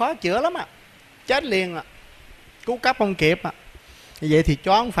vệ, khó chữa lắm chết liền cứu cấp không kịp Vậy thì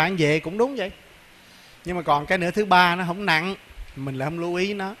choáng phản vệ cũng đúng vậy. Nhưng mà còn cái nữa thứ ba nó không nặng, mình lại không lưu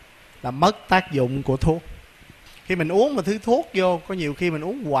ý nó, là mất tác dụng của thuốc. Khi mình uống một thứ thuốc vô, có nhiều khi mình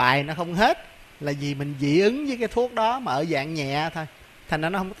uống hoài nó không hết, là vì mình dị ứng với cái thuốc đó mà ở dạng nhẹ thôi, thành ra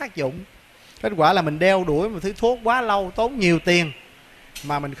nó không có tác dụng. Kết quả là mình đeo đuổi một thứ thuốc quá lâu, tốn nhiều tiền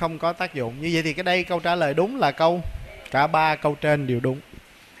mà mình không có tác dụng. Như vậy thì cái đây câu trả lời đúng là cả ba câu trên đều đúng.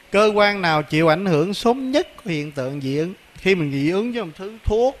 Cơ quan nào chịu ảnh hưởng sớm nhất của hiện tượng dị ứng? Khi mình dị ứng với một thứ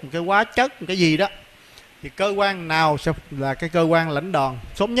thuốc, một cái hóa chất, một cái gì đó, thì cơ quan nào sẽ là cái cơ quan lãnh đòn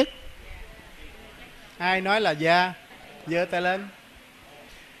sớm nhất? Ai nói là da? Giơ tay lên.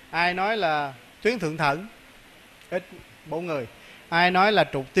 Ai nói là tuyến thượng thận? Ít, 4 người. Ai nói là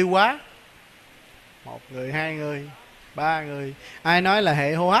trục tiêu hóa? 1 người, 2 người, 3 người. Ai nói là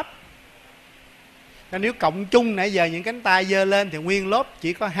hệ hô hấp? Nếu cộng chung nãy giờ những cánh tay giơ lên thì nguyên lớp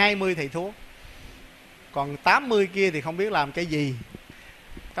chỉ có 20 thầy thuốc, còn 80 kia thì không biết làm cái gì.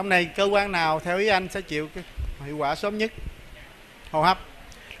 Trong này cơ quan nào theo ý anh sẽ chịu cái hiệu quả sớm nhất? Hô hấp.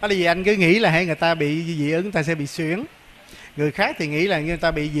 Đó là vì anh cứ nghĩ là hay người ta bị dị ứng người ta sẽ bị suyễn, người khác thì nghĩ là người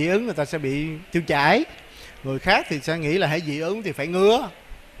ta bị dị ứng người ta sẽ bị tiêu chảy, người khác thì sẽ nghĩ là hãy dị ứng thì phải ngứa.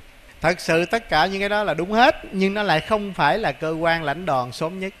 Thật sự tất cả những cái đó là đúng hết, nhưng nó lại không phải là cơ quan lãnh đòn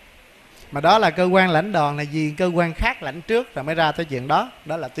sớm nhất. Mà đó là cơ quan lãnh đòn là vì cơ quan khác lãnh trước rồi mới ra tới chuyện đó.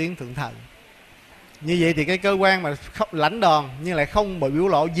 Đó là tuyến thượng thận. Như vậy thì cái cơ quan mà lãnh đòn nhưng lại không bị biểu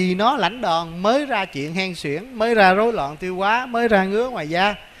lộ gì nó lãnh đòn mới ra chuyện hen suyễn, mới ra rối loạn tiêu hóa, mới ra ngứa ngoài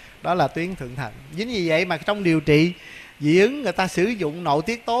da. Đó là tuyến thượng thận. Chính vì vậy mà trong điều trị dị ứng người ta sử dụng nội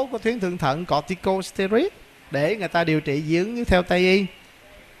tiết tố của tuyến thượng thận, corticosteroid, để người ta điều trị dị ứng theo Tây y.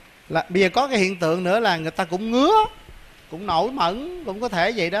 Bây giờ có cái hiện tượng nữa là người ta cũng ngứa, cũng nổi mẩn, cũng có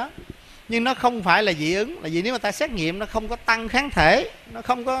thể vậy đó, nhưng nó không phải là dị ứng. Là vì nếu mà ta xét nghiệm nó không có tăng kháng thể, nó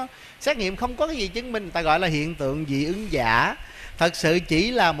không có xét nghiệm, không có cái gì chứng minh, người ta gọi là hiện tượng dị ứng giả. Thật sự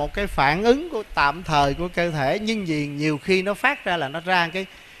chỉ là một cái phản ứng của tạm thời của cơ thể, nhưng vì nhiều khi nó phát ra là nó ra cái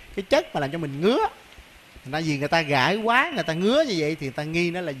chất mà làm cho mình ngứa. Là vì người ta gãi quá, người ta ngứa như vậy thì người ta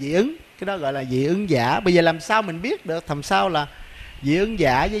nghi nó là dị ứng. Cái đó gọi là dị ứng giả. Bây giờ làm sao mình biết được làm sao là dị ứng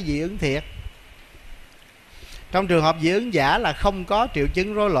giả với dị ứng thiệt? Trong trường hợp dị ứng giả là không có triệu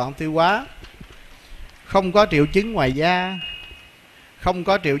chứng rối loạn tiêu hóa, không có triệu chứng ngoài da, không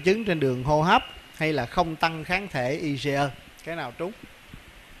có triệu chứng trên đường hô hấp, hay là không tăng kháng thể IgE. Cái nào trúng?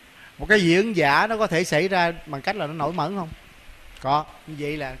 Một cái dị ứng giả nó có thể xảy ra bằng cách là nó nổi mẩn không? Có. Như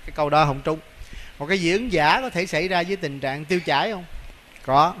vậy là cái câu đó không trúng. Một cái dị ứng giả có thể xảy ra với tình trạng tiêu chảy không?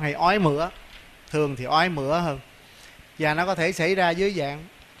 Có. Hay ói mửa. Thường thì ói mửa hơn. Và nó có thể xảy ra dưới dạng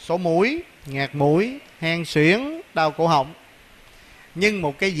sổ mũi, ngạt mũi, hen suyễn, đau cổ họng. Nhưng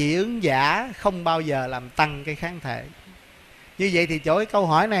một cái dị ứng giả không bao giờ làm tăng cái kháng thể. Như vậy thì chỗ cái câu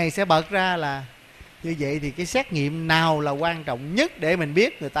hỏi này sẽ bật ra là như vậy thì cái xét nghiệm nào là quan trọng nhất để mình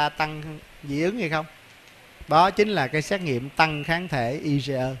biết người ta tăng dị ứng hay không? Đó chính là cái xét nghiệm tăng kháng thể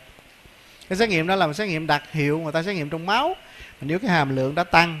IgE. Cái xét nghiệm đó là một xét nghiệm đặc hiệu, người ta xét nghiệm trong máu. Nếu cái hàm lượng đã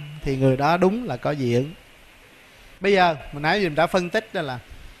tăng thì người đó đúng là có dị ứng. Bây giờ mình nãy mình đã phân tích đó là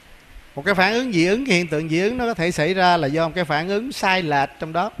một cái phản ứng dị ứng, cái hiện tượng dị ứng nó có thể xảy ra là do một cái phản ứng sai lệch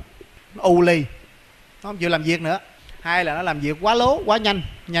trong đó, nó u ly, nó không chịu làm việc nữa. Hay là nó làm việc quá lố, quá nhanh,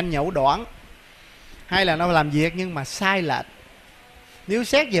 nhanh nhẩu đoạn. Hay là nó làm việc nhưng mà sai lệch. Nếu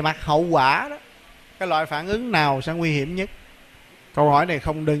xét về mặt hậu quả đó, cái loại phản ứng nào sẽ nguy hiểm nhất? Câu hỏi này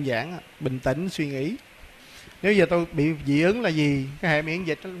không đơn giản, bình tĩnh suy nghĩ. Nếu giờ tôi bị dị ứng là gì? Cái hệ miễn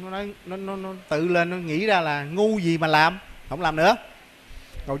dịch nó tự lên, nó nghĩ ra là ngu gì mà làm, không làm nữa,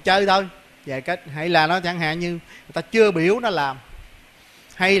 ngồi chơi thôi. Về cách hay là nó chẳng hạn như người ta chưa biểu nó làm,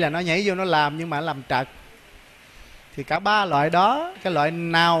 hay là nó nhảy vô nó làm nhưng mà làm trật. Thì cả ba loại đó, cái loại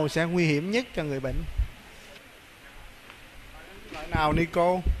nào sẽ nguy hiểm nhất cho người bệnh? Loại nào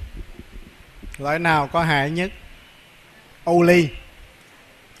Nico? Loại nào có hại nhất? U ly.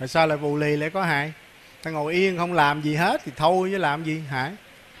 Tại sao lại u ly lại có hại? Ta ngồi yên không làm gì hết thì thôi chứ làm gì hại?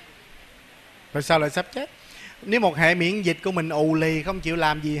 Tại sao lại sắp chết? Nếu một hệ miễn dịch của mình ù lì không chịu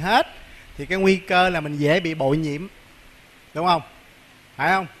làm gì hết thì cái nguy cơ là mình dễ bị bội nhiễm, đúng không? Phải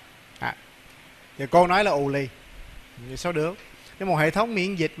không? Thì cô nói là ù lì, vậy sao được? Nếu một hệ thống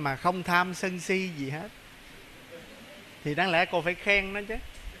miễn dịch mà không tham sân si gì hết thì đáng lẽ cô phải khen nó chứ.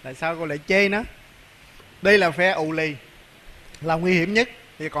 Tại sao cô lại chê nó? Đây là phe ù lì là nguy hiểm nhất.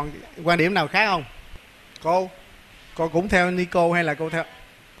 Thì còn quan điểm nào khác không? Cô cũng theo Nico hay là cô theo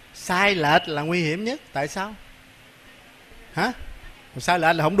sai lệch là nguy hiểm nhất? Tại sao? Hả? Sai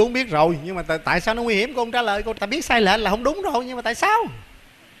lệch là không đúng biết rồi, nhưng mà tại sao nó nguy hiểm? Cô không trả lời. Cô ta biết sai lệch là không đúng rồi, nhưng mà tại sao?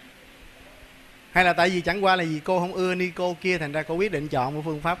 Hay là tại vì chẳng qua là vì cô không ưa ni cô kia, thành ra cô quyết định chọn một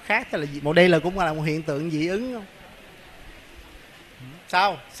phương pháp khác? Thế là một đây là cũng là một hiện tượng dị ứng không?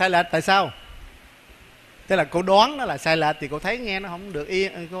 Sao? Sai lệch tại sao? Tức là cô đoán nó là sai lệch thì cô thấy nghe nó không được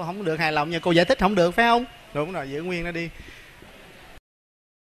yên, cô không được hài lòng, nhưng cô giải thích không được phải không? Đúng rồi, giữ nguyên nó đi.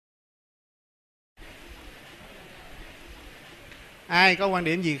 Ai có quan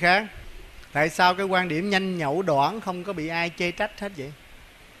điểm gì khác? Tại sao cái quan điểm nhanh nhẩu đoản không có bị ai chê trách hết vậy?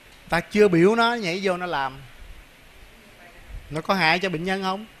 Ta chưa biểu nó nhảy vô nó làm, nó có hại cho bệnh nhân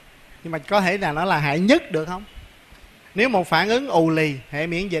không? Nhưng mà có thể là nó là hại nhất được không? Nếu một phản ứng ù lì, hệ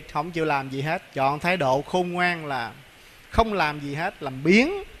miễn dịch không chịu làm gì hết, chọn thái độ khôn ngoan là không làm gì hết, làm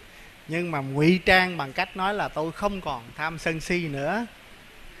biếng, nhưng mà ngụy trang bằng cách nói là tôi không còn tham sân si nữa,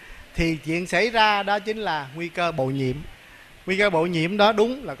 thì chuyện xảy ra đó chính là nguy cơ bội nhiễm. Nguy cơ bội nhiễm đó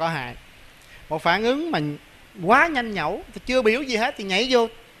đúng là có hại. Một phản ứng mà quá nhanh nhẩu, chưa biểu gì hết thì nhảy vô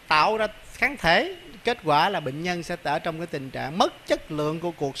tạo ra kháng thể, kết quả là bệnh nhân sẽ ở trong cái tình trạng mất chất lượng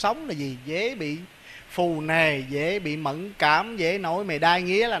của cuộc sống là gì? Dễ bị phù nề, dễ bị mẫn cảm, dễ nổi mề đai.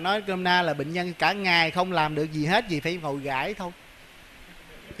 Nghĩa là nói cơm na là bệnh nhân cả ngày không làm được gì hết, gì phải ngồi gãi thôi.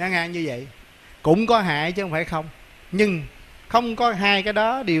 Chẳng hạn như vậy. Cũng có hại chứ không phải không. Nhưng không có hai cái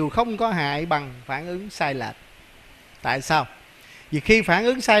đó đều không có hại bằng phản ứng sai lệch. Tại sao? Vì khi phản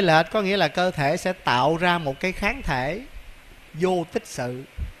ứng sai lệch có nghĩa là cơ thể sẽ tạo ra một cái kháng thể vô tích sự,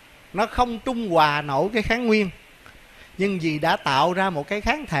 nó không trung hòa nổi cái kháng nguyên. Nhưng vì đã tạo ra một cái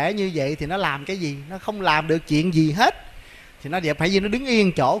kháng thể như vậy thì nó làm cái gì? Nó không làm được chuyện gì hết. Thì nó phải vì nó đứng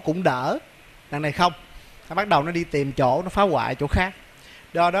yên chỗ cũng đỡ. Đằng này không, nó bắt đầu nó đi tìm chỗ, nó phá hoại chỗ khác.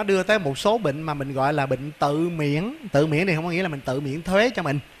 Do đó đưa tới một số bệnh mà mình gọi là bệnh tự miễn. Tự miễn này không có nghĩa là mình tự miễn thuế cho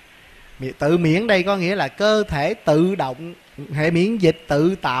mình. Tự miễn đây có nghĩa là cơ thể tự động, hệ miễn dịch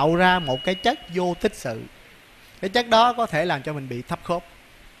tự tạo ra một cái chất vô tích sự. Cái chất đó có thể làm cho mình bị thấp khớp.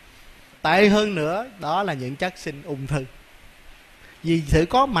 Tệ hơn nữa, đó là những chất sinh ung thư. Vì sự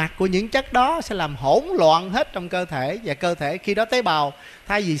có mặt của những chất đó sẽ làm hỗn loạn hết trong cơ thể. Và cơ thể khi đó tế bào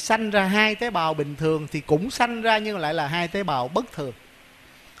thay vì sanh ra hai tế bào bình thường thì cũng sanh ra nhưng lại là hai tế bào bất thường.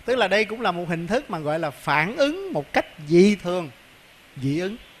 Tức là đây cũng là một hình thức mà gọi là phản ứng một cách dị thường, dị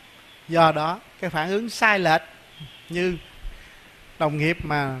ứng. Do đó cái phản ứng sai lệch như đồng nghiệp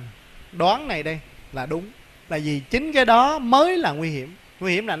mà đoán này đây là đúng. Là vì chính cái đó mới là nguy hiểm.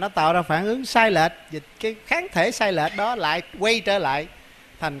 Nguy hiểm là nó tạo ra phản ứng sai lệch, và cái kháng thể sai lệch đó lại quay trở lại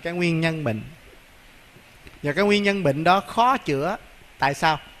thành cái nguyên nhân bệnh. Và cái nguyên nhân bệnh đó khó chữa. Tại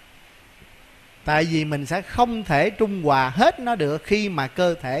sao? Tại vì mình sẽ không thể trung hòa hết nó được khi mà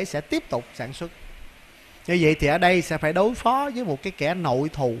cơ thể sẽ tiếp tục sản xuất. Như vậy thì ở đây sẽ phải đối phó với một cái kẻ nội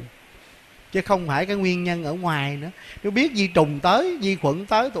thù, chứ không phải cái nguyên nhân ở ngoài nữa. Nếu biết vi trùng tới, vi khuẩn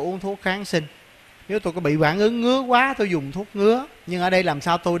tới, tôi uống thuốc kháng sinh. Nếu tôi có bị phản ứng ngứa quá, tôi dùng thuốc ngứa. Nhưng ở đây làm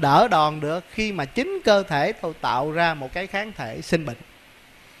sao tôi đỡ đòn được khi mà chính cơ thể tôi tạo ra một cái kháng thể sinh bệnh.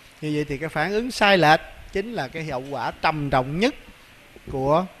 Như vậy thì cái phản ứng sai lệch chính là cái hậu quả trầm trọng nhất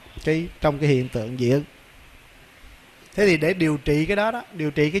của trong cái hiện tượng dị ứng. Thế thì để điều trị cái đó,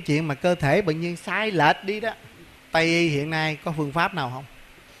 điều trị cái chuyện mà cơ thể bệnh nhân sai lệch đi đó, Tây y hiện nay có phương pháp nào không?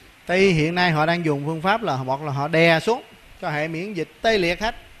 Tây y hiện nay họ đang dùng phương pháp là một là họ đè xuống cho hệ miễn dịch tê liệt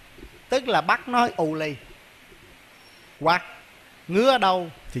hết, tức là bắt nó ù lì, hoặc ngứa đâu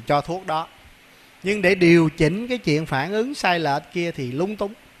thì cho thuốc đó. Nhưng để điều chỉnh cái chuyện phản ứng sai lệch kia thì lung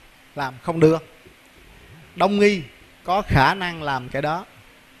túng, làm không được. Đông y có khả năng làm cái đó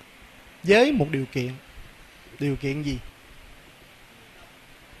với một điều kiện. Điều kiện gì?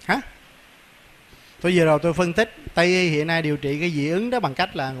 Hả? Tôi vừa rồi tôi phân tích Tây y hiện nay điều trị cái dị ứng đó bằng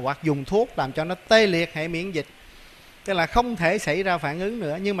cách là hoặc dùng thuốc làm cho nó tê liệt hệ miễn dịch, tức là không thể xảy ra phản ứng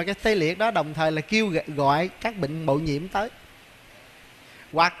nữa. Nhưng mà cái tê liệt đó đồng thời là kêu gọi các bệnh bội nhiễm tới.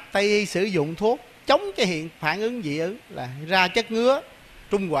 Hoặc Tây y sử dụng thuốc chống cái hiện phản ứng dị ứng, là ra chất ngứa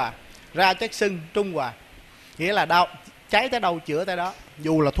trung hòa, ra chất sưng trung hòa. Nghĩa là đau, cháy tới đâu chữa tới đó.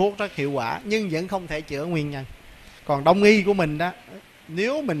 Dù là thuốc rất hiệu quả nhưng vẫn không thể chữa nguyên nhân. Còn đông y của mình đó,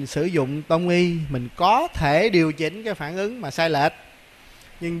 nếu mình sử dụng đông y, mình có thể điều chỉnh cái phản ứng mà sai lệch,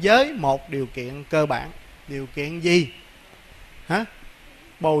 nhưng với một điều kiện cơ bản. Điều kiện gì? Hả?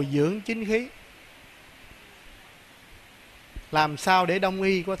 Bồi dưỡng chính khí. Làm sao để đông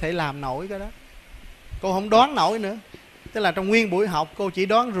y có thể làm nổi cái đó? Cô không đoán nổi nữa. Tức là trong nguyên buổi học cô chỉ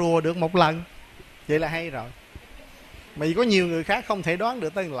đoán rùa được một lần, vậy là hay rồi. Mà có nhiều người khác không thể đoán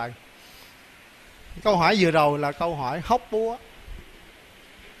được tới một lần. Câu hỏi vừa rồi là câu hỏi hóc búa.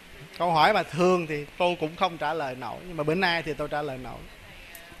 Câu hỏi mà thường thì tôi cũng không trả lời nổi, nhưng mà bữa nay thì tôi trả lời nổi.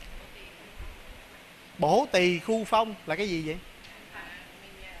 Bổ tỳ khu phong là cái gì vậy?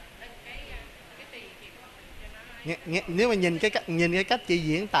 Nếu mà nhìn cái cách chị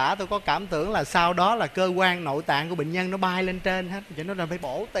diễn tả, tôi có cảm tưởng là sau đó là cơ quan nội tạng của bệnh nhân nó bay lên trên hết, cho nó là phải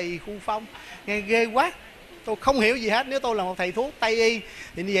bổ tỳ khu phong. Nghe ghê quá, tôi không hiểu gì hết. Nếu tôi là một thầy thuốc Tây y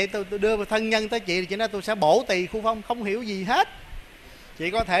thì như vậy tôi đưa thân nhân tới chị thì chị nói tôi sẽ bổ tỳ khu phong, không hiểu gì hết.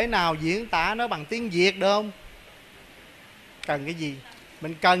 Chị có thể nào diễn tả nó bằng tiếng Việt được không? Cần cái gì?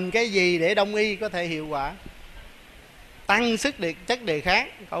 Mình cần cái gì để đông y có thể hiệu quả? Tăng sức chất đề kháng.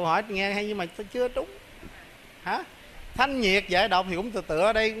 Câu hỏi nghe hay nhưng mà tôi chưa trúng. Hả? Thanh nhiệt giải độc thì cũng tựa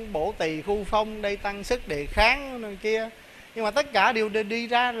ở đây, cũng bổ tỳ khu phong, đây tăng sức đề kháng này kia. Nhưng mà tất cả đều đi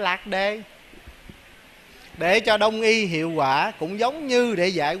ra lạc đề. Để cho đông y hiệu quả cũng giống như để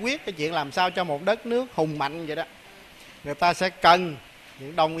giải quyết cái chuyện làm sao cho một đất nước hùng mạnh vậy đó. Người ta sẽ cần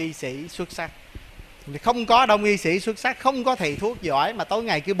những đông y sĩ xuất sắc. Không có đông y sĩ xuất sắc, không có thầy thuốc giỏi mà tối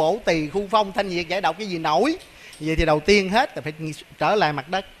ngày cứ bổ tỳ khu phong thanh nhiệt giải độc cái gì nổi. Vậy thì đầu tiên hết là phải trở lại mặt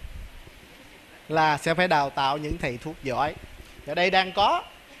đất, là sẽ phải đào tạo những thầy thuốc giỏi. Ở đây đang có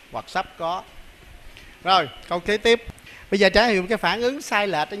hoặc sắp có. Rồi câu kế tiếp. Bây giờ trả hiệu cái phản ứng sai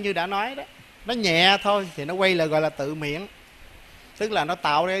lệch như đã nói đó, nó nhẹ thôi thì nó quay lại gọi là tự miễn. Tức là nó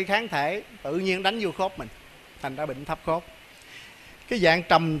tạo ra kháng thể tự nhiên đánh vô khớp mình, thành ra bệnh thấp khớp. Cái dạng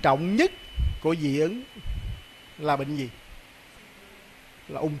trầm trọng nhất của dị ứng là bệnh gì?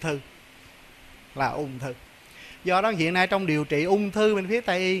 Là ung thư. Là ung thư. Do đó hiện nay trong điều trị ung thư bên phía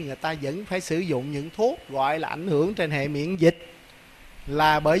Tây y, người ta vẫn phải sử dụng những thuốc gọi là ảnh hưởng trên hệ miễn dịch.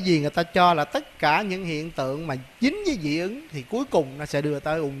 Là bởi vì người ta cho là tất cả những hiện tượng mà dính với dị ứng thì cuối cùng nó sẽ đưa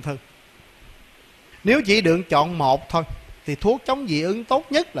tới ung thư. Nếu chỉ được chọn một thôi thì thuốc chống dị ứng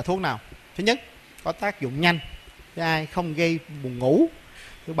tốt nhất là thuốc nào? Thứ nhất, có tác dụng nhanh. Thứ hai, không gây buồn ngủ.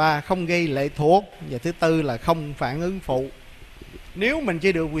 Thứ ba, không gây lệ thuộc. Và thứ tư là không phản ứng phụ. Nếu mình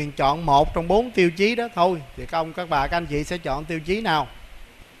chỉ được quyền chọn một trong 4 tiêu chí đó thôi thì các bà các anh chị sẽ chọn tiêu chí nào?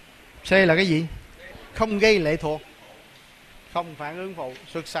 C là cái gì? Không gây lệ thuộc, không phản ứng phụ.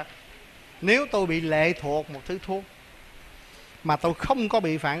 Xuất sắc. Nếu tôi bị lệ thuộc một thứ thuốc mà tôi không có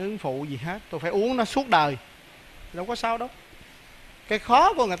bị phản ứng phụ gì hết, tôi phải uống nó suốt đời, đâu có sao đâu. Cái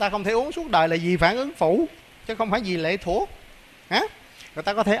khó của người ta không thể uống suốt đời là vì phản ứng phụ, chứ không phải vì lệ thuộc. Hả? Người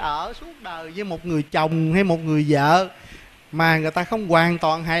ta có thể ở suốt đời với một người chồng hay một người vợ mà người ta không hoàn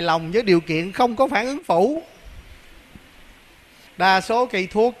toàn hài lòng với điều kiện không có phản ứng phụ. Đa số cây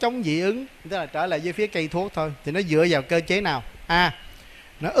thuốc chống dị ứng, tức là trở lại với phía cây thuốc thôi, thì nó dựa vào cơ chế nào? A,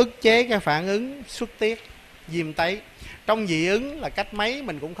 nó ức chế cái phản ứng xuất tiết, viêm tấy. Trong dị ứng là cách mấy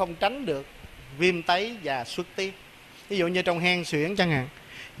mình cũng không tránh được viêm tấy và xuất tiết. Ví dụ như trong hen suyễn chẳng hạn,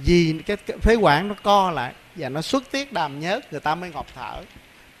 vì cái phế quản nó co lại và nó xuất tiết đàm nhớt, người ta mới ngộp thở.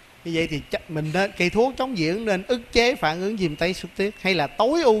 Như vậy thì mình nên, cây thuốc chống dị ứng nên ức chế phản ứng viêm tấy xuất tiết, hay là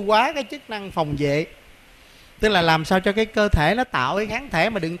tối ưu hóa cái chức năng phòng vệ, tức là làm sao cho cái cơ thể nó tạo cái kháng thể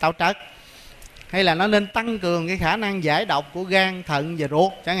mà đừng tạo trật, hay là nó nên tăng cường cái khả năng giải độc của gan, thận và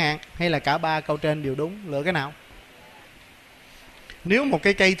ruột chẳng hạn, hay là cả ba câu trên đều đúng. Lựa cái nào? Nếu một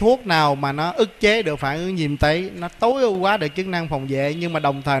cái cây thuốc nào mà nó ức chế được phản ứng viêm tấy, nó tối ưu hóa được chức năng phòng vệ, nhưng mà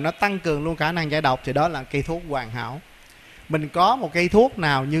đồng thời nó tăng cường luôn khả năng giải độc, thì đó là cây thuốc hoàn hảo. Mình có một cây thuốc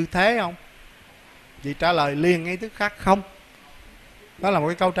nào như thế không? Chị trả lời liền ngay tức khắc không. Đó là một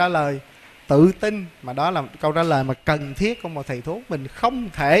cái câu trả lời tự tin, mà đó là câu trả lời mà cần thiết của một thầy thuốc. Mình không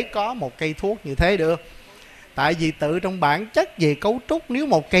thể có một cây thuốc như thế được. Tại vì tự trong bản chất về cấu trúc, nếu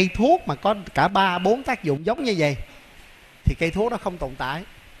một cây thuốc mà có cả 3-4 tác dụng giống như vậy thì cây thuốc đó không tồn tại.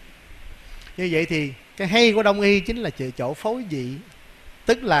 Như vậy thì cái hay của đông y chính là chỗ phối vị,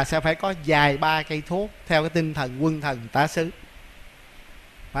 tức là sẽ phải có vài ba cây thuốc theo cái tinh thần quân thần tá sứ,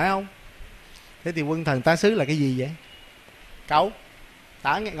 phải không? Thế thì quân thần tá sứ là cái gì vậy? Cậu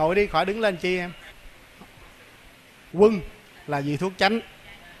Tả ngồi đi, khỏi đứng lên chi em. Quân là gì? Thuốc chánh.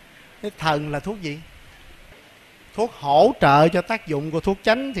 Cái thần là thuốc gì? Thuốc hỗ trợ cho tác dụng của thuốc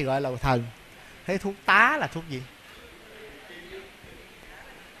chánh thì gọi là thần. Thế thuốc tá là thuốc gì?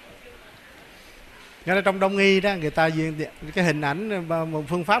 Cho nên trong đông y đó, người ta cái hình ảnh,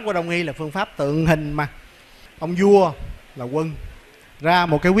 phương pháp của đông y là phương pháp tượng hình mà. Ông vua là quân, ra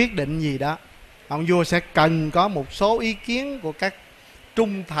một cái quyết định gì đó, ông vua sẽ cần có một số ý kiến của các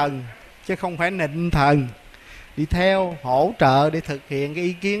trung thần, chứ không phải nịnh thần, đi theo hỗ trợ để thực hiện cái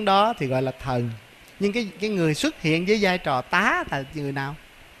ý kiến đó thì gọi là thần. Nhưng cái người xuất hiện với vai trò tá là người nào?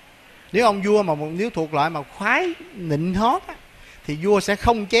 Nếu ông vua mà nếu thuộc loại mà khoái nịnh hót á, thì vua sẽ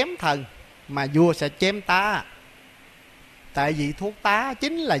không chém thần mà vua sẽ chém tá. Tại vị thuốc tá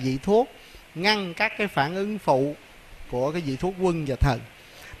chính là vị thuốc ngăn các cái phản ứng phụ của cái vị thuốc quân và thần.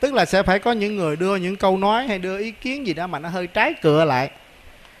 Tức là sẽ phải có những người đưa những câu nói hay đưa ý kiến gì đó mà nó hơi trái cựa lại.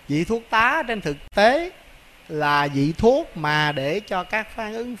 Vị thuốc tá trên thực tế là vị thuốc mà để cho các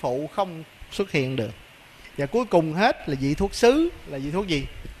phản ứng phụ không xuất hiện được. Và cuối cùng hết là vị thuốc sứ. Là vị thuốc gì?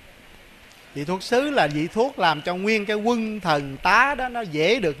 Vị thuốc sứ là vị thuốc làm cho nguyên cái quân thần tá đó nó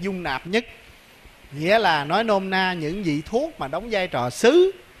dễ được dung nạp nhất. Nghĩa là nói nôm na, những vị thuốc mà đóng vai trò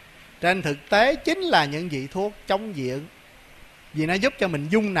sứ trên thực tế chính là những vị thuốc chống dị ứng. Vì nó giúp cho mình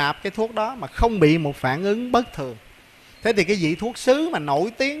dung nạp cái thuốc đó mà không bị một phản ứng bất thường. Thế thì cái vị thuốc sứ mà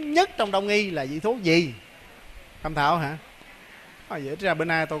nổi tiếng nhất trong Đông y là vị thuốc gì? Tham Thảo hả? Vậy ra bữa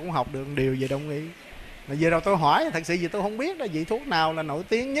nay tôi cũng học được điều về Đông y. Mà giờ đâu tôi hỏi, thật sự gì tôi không biết đó, vị thuốc nào là nổi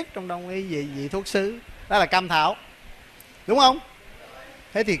tiếng nhất trong Đông y về vị thuốc sứ. Đó là cam thảo, đúng không?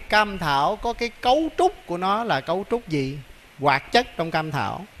 Thế thì cam thảo có cái cấu trúc của nó là cấu trúc gì? Hoạt chất trong cam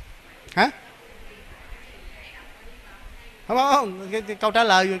thảo. Hả? Không, cái câu trả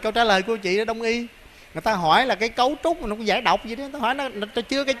lời của chị ở Đông y. Người ta hỏi là cái cấu trúc nó cũng giải độc gì đó, người ta hỏi nó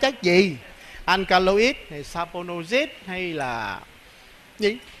chứa cái chất gì? Alkaloid hay saponoid hay là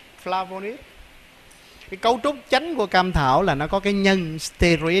gì? Flavonoid. Cái cấu trúc chánh của cam thảo là nó có cái nhân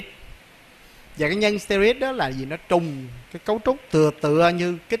steroid. Và cái nhân steroid đó là gì? Nó trùng cái cấu trúc tựa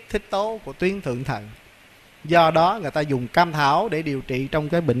như kích thích tố của tuyến thượng thận. Do đó người ta dùng cam thảo để điều trị trong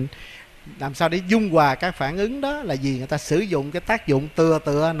cái bệnh. Làm sao để dung hòa các phản ứng đó là gì? Người ta sử dụng cái tác dụng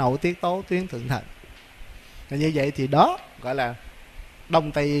tựa nội tiết tố tuyến thượng thận. Và như vậy thì đó gọi là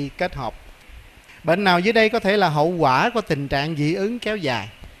Đông Tây y kết hợp. Bệnh nào dưới đây có thể là hậu quả của tình trạng dị ứng kéo dài?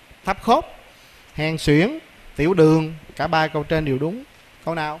 Thấp khớp, hen suyễn, tiểu đường. Cả ba câu trên đều đúng.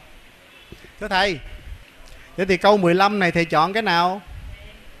 Câu nào? Thưa thầy, thế thì câu 15 này thầy chọn cái nào?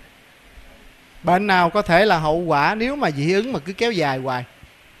 Bệnh nào có thể là hậu quả nếu mà dị ứng mà cứ kéo dài hoài?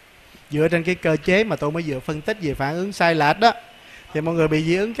 Dựa trên cái cơ chế mà tôi mới vừa phân tích về phản ứng sai lệch đó, thì mọi người bị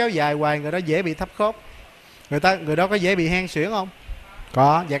dị ứng kéo dài hoài, người đó dễ bị thấp khớp. Người đó có dễ bị hen suyễn không?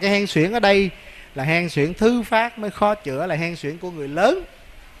 Có. Và cái hen suyễn ở đây là hen suyễn thứ phát mới khó chữa, là hen suyễn của người lớn,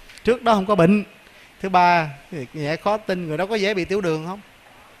 trước đó không có bệnh. Thứ ba, nhẹ khó tin, người đó có dễ bị tiểu đường không?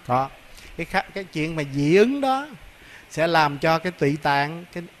 Có. Cái chuyện mà dị ứng đó sẽ làm cho cái tụy tạng,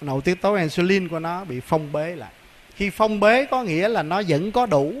 cái nội tiết tố insulin của nó bị phong bế lại. Khi phong bế có nghĩa là nó vẫn có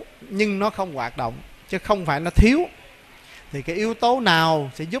đủ nhưng nó không hoạt động, chứ không phải nó thiếu. Thì cái yếu tố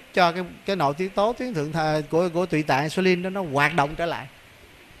nào sẽ giúp cho cái nội tiết tố tuyến thượng thận của tụy tạng insulin đó nó hoạt động trở lại?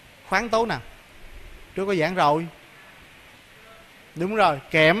 Khoáng tố nào? Trước có giảng rồi. Đúng rồi,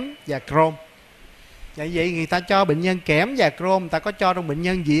 kẽm và chrome. Vậy người ta cho bệnh nhân kẽm và chrome, người ta có cho trong bệnh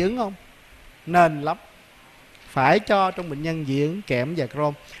nhân dị ứng không? Nên lắm. Phải cho trong bệnh nhân dị ứng kẽm và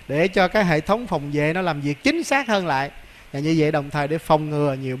chrome để cho cái hệ thống phòng vệ nó làm việc chính xác hơn lại. Và như vậy đồng thời để phòng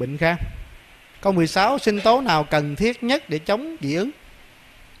ngừa nhiều bệnh khác. Câu 16, sinh tố nào cần thiết nhất để chống dị ứng?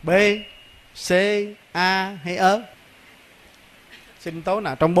 B, C, A hay E? Sinh tố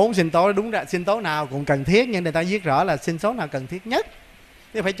nào? Trong 4 sinh tố đúng ra sinh tố nào cũng cần thiết, nhưng người ta viết rõ là sinh tố nào cần thiết nhất.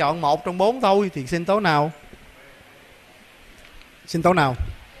 Nếu phải chọn một trong 4 thôi thì sinh tố nào? Sinh tố nào?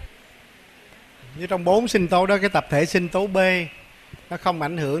 Nếu trong 4 sinh tố đó, cái tập thể sinh tố B nó không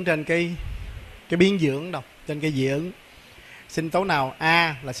ảnh hưởng trên cái biến dưỡng đâu, trên cái dị ứng. Sinh tố nào?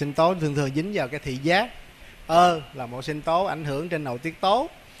 A là sinh tố thường dính vào cái thị giác. E là một sinh tố ảnh hưởng trên nội tiết tố.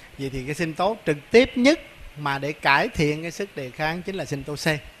 Vậy thì cái sinh tố trực tiếp nhất mà để cải thiện cái sức đề kháng chính là sinh tố C.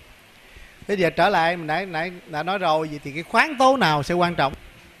 Bây giờ trở lại, mình nãy đã nói rồi, vậy thì cái khoáng tố nào sẽ quan trọng?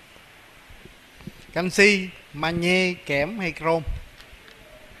 Canxi, magie, kẽm hay chrome?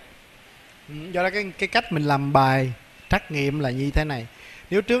 Do đó cái cách mình làm bài trắc nghiệm là như thế này.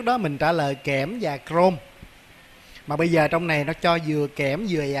 Nếu trước đó mình trả lời kẽm và chrome, mà bây giờ trong này nó cho vừa kẽm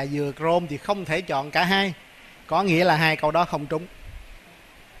vừa chrome, thì không thể chọn cả hai. Có nghĩa là hai câu đó không trúng.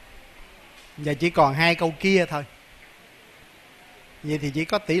 Giờ chỉ còn hai câu kia thôi. Vậy thì chỉ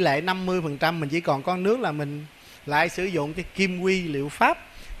có tỷ lệ 50%, mình chỉ còn có nước là mình lại sử dụng cái kim quy liệu pháp,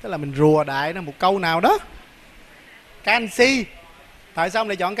 tức là mình rùa đại nó một câu nào đó. Canxi. Tại sao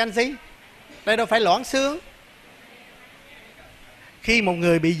lại chọn canxi? Đây đâu phải loãng xương. Khi một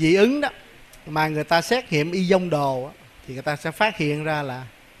người bị dị ứng đó mà người ta xét nghiệm ion đồ thì người ta sẽ phát hiện ra là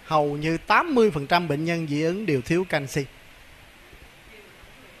hầu như 80% bệnh nhân dị ứng đều thiếu canxi.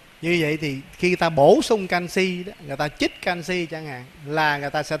 Như vậy thì khi người ta bổ sung canxi đó, người ta chích canxi chẳng hạn, là người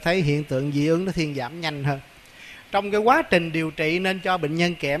ta sẽ thấy hiện tượng dị ứng nó thuyên giảm nhanh hơn. Trong cái quá trình điều trị nên cho bệnh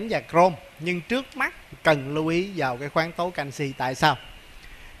nhân kẽm và chrome, nhưng trước mắt cần lưu ý vào cái khoáng tố canxi. Tại sao?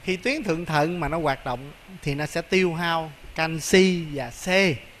 Khi tuyến thượng thận mà nó hoạt động thì nó sẽ tiêu hao canxi và C.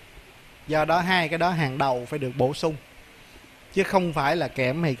 Do đó hai cái đó hàng đầu phải được bổ sung, chứ không phải là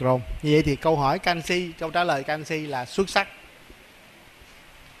kẽm hay chrome. Như vậy thì câu hỏi canxi, câu trả lời canxi là xuất sắc.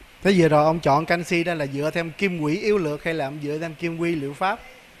 Thế vừa rồi ông chọn canxi đó là dựa theo kim quỹ yếu lược hay là ông dựa theo kim quy liệu pháp?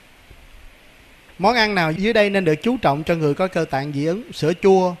 Món ăn nào dưới đây nên được chú trọng cho người có cơ tạng dị ứng? Sữa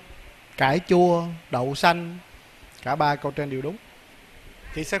chua, cải chua, đậu xanh, cả ba câu trên đều đúng.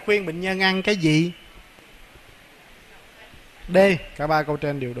 Chị sẽ khuyên bệnh nhân ăn cái gì? D, cả ba câu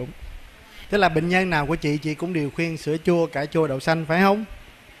trên đều đúng. Tức là bệnh nhân nào của chị cũng đều khuyên sữa chua, cải chua, đậu xanh, phải không?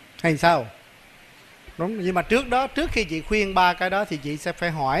 Hay sao? Đúng, nhưng mà trước đó, trước khi chị khuyên ba cái đó thì chị sẽ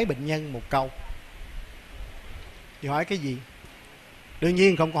phải hỏi bệnh nhân một câu. Chị hỏi cái gì? Đương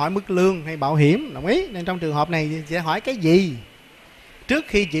nhiên không có hỏi mức lương hay bảo hiểm, đồng ý. Nên trong trường hợp này chị sẽ hỏi cái gì? Trước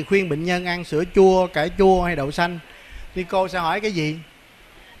khi chị khuyên bệnh nhân ăn sữa chua, cải chua hay đậu xanh thì cô sẽ hỏi cái gì?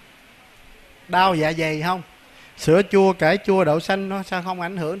 Đau dạ dày không? Sữa chua, cải chua, đậu xanh nó sao không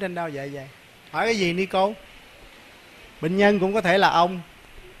ảnh hưởng trên đau dạ dày? Hỏi cái gì Nico? Bệnh nhân cũng có thể là ông.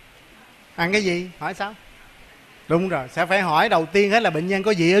 Ăn cái gì? Hỏi sao? Đúng rồi, sẽ phải hỏi đầu tiên hết là bệnh nhân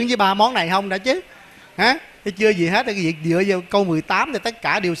có dị ứng với ba món này không đã chứ. Hả? Thế chưa gì hết, cái việc dựa vào câu 18 thì tất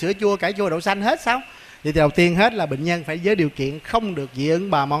cả đều sữa chua, cải chua, đậu xanh hết sao? Vậy thì đầu tiên hết là bệnh nhân phải với điều kiện không được dị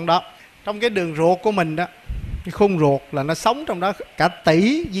ứng ba món đó. Trong cái đường ruột của mình đó, cái khung ruột là nó sống trong đó cả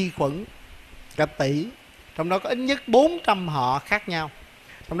tỷ vi khuẩn, cả tỷ. Trong đó có ít nhất 400 họ khác nhau.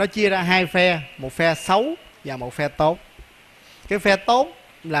 Trong đó chia ra hai phe, một phe xấu và một phe tốt. Cái phe tốt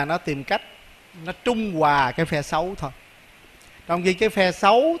là nó tìm cách nó trung hòa cái phe xấu thôi. Trong khi cái phe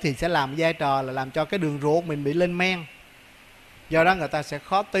xấu thì sẽ làm vai trò là làm cho cái đường ruột mình bị lên men. Do đó người ta sẽ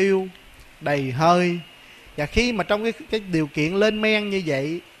khó tiêu, đầy hơi. Và khi mà trong cái điều kiện lên men như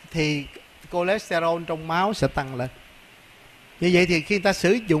vậy thì cholesterol trong máu sẽ tăng lên. Như vậy thì khi ta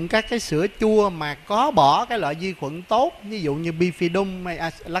sử dụng các cái sữa chua mà có bỏ cái loại vi khuẩn tốt, ví dụ như bifidum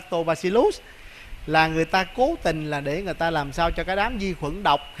hay lactobacillus, là người ta cố tình là để người ta làm sao cho cái đám vi khuẩn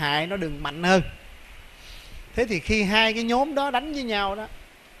độc hại nó đừng mạnh hơn. Thế thì khi hai cái nhóm đó đánh với nhau đó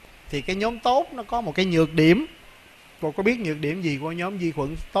thì cái nhóm tốt nó có một cái nhược điểm. Cô có biết nhược điểm gì của nhóm vi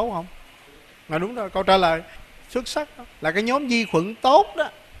khuẩn tốt không? Đúng rồi, câu trả lời xuất sắc đó. Là cái nhóm vi khuẩn tốt đó,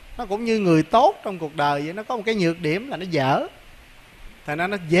 nó cũng như người tốt trong cuộc đời vậy, nó có một cái nhược điểm là nó dở. Thành ra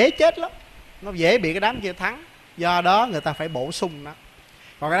nó dễ chết lắm, nó dễ bị cái đám kia thắng. Do đó người ta phải bổ sung nó.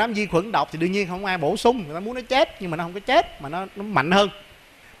 Còn cái đám vi khuẩn độc thì đương nhiên không ai bổ sung. Người ta muốn nó chết nhưng mà nó không có chết, mà nó mạnh hơn.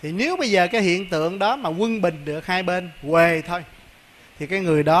 Thì nếu bây giờ cái hiện tượng đó mà quân bình được hai bên huề thôi, thì cái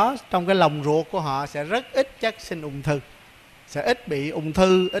người đó trong cái lòng ruột của họ sẽ rất ít chất sinh ung thư, sẽ ít bị ung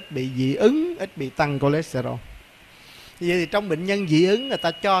thư, ít bị dị ứng, ít bị tăng cholesterol. Vậy thì trong bệnh nhân dị ứng người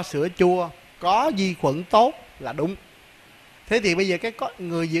ta cho sữa chua có vi khuẩn tốt là đúng. Thế thì bây giờ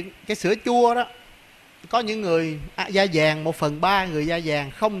cái sữa chua đó, có những người da vàng, 1/3 người da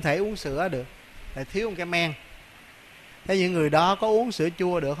vàng không thể uống sữa được, lại thiếu một cái men. Thế những người đó có uống sữa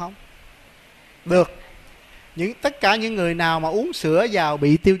chua được không? Được. Tất cả những người nào mà uống sữa vào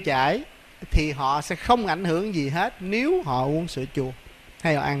bị tiêu chảy thì họ sẽ không ảnh hưởng gì hết nếu họ uống sữa chua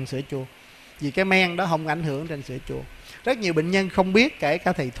hay họ ăn sữa chua, vì cái men đó không ảnh hưởng trên sữa chua. Rất nhiều bệnh nhân không biết, kể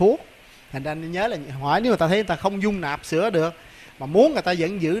cả thầy thuốc. Thành ra nhớ là hỏi, nếu người ta thấy người ta không dung nạp sữa được mà muốn người ta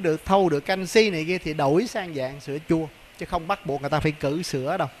vẫn giữ được, thâu được canxi này kia thì đổi sang dạng sữa chua, chứ không bắt buộc người ta phải cử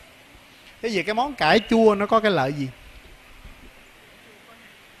sữa đâu. Thế vì cái món cải chua nó có cái lợi gì?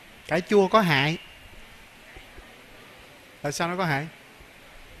 Cải chua có hại. Tại sao nó có hại?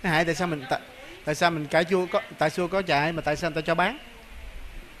 Cái hại tại sao mình cải chua có, tại sao có hại mà tại sao người ta cho bán?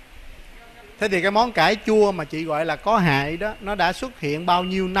 Thế thì cái món cải chua mà chị gọi là có hại đó, nó đã xuất hiện bao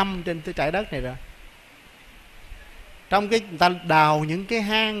nhiêu năm trên trái đất này rồi. Trong cái người ta đào những cái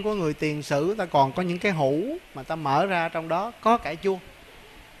hang của người tiền sử, ta còn có những cái hũ mà ta mở ra, trong đó có cải chua.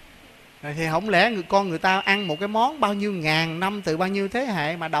 Rồi thì không lẽ con người ta ăn một cái món bao nhiêu ngàn năm, từ bao nhiêu thế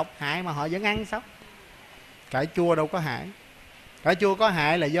hệ mà độc hại mà họ vẫn ăn sao? Cải chua đâu có hại. Cải chua có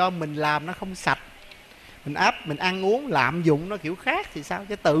hại là do mình làm nó không sạch, mình ăn uống lạm dụng nó kiểu khác thì sao,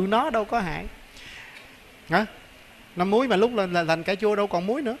 chứ tự nó đâu có hại. Hả? Nó muối mà lúc lên là thành cải chua đâu còn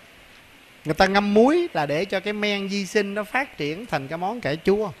muối nữa. Người ta ngâm muối là để cho cái men vi sinh nó phát triển thành cái món cải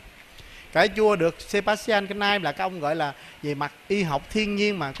chua. Cải chua được Sebastian Kneipp, là cái ông gọi là về mặt y học thiên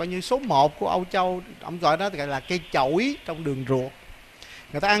nhiên mà coi như số 1 của Âu Châu, ông gọi đó là cây chổi trong đường ruột.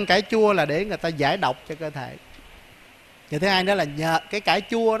 Người ta ăn cải chua là để người ta giải độc cho cơ thể. Và thứ hai đó là nhờ cái cải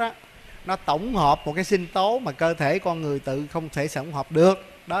chua đó, nó tổng hợp một cái sinh tố mà cơ thể con người tự không thể tổng hợp được,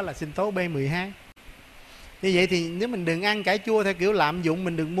 đó là sinh tố B12. Như vậy thì nếu mình đừng ăn cải chua theo kiểu lạm dụng,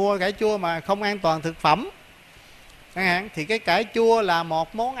 mình đừng mua cải chua mà không an toàn thực phẩm chẳng hạn, thì cái cải chua là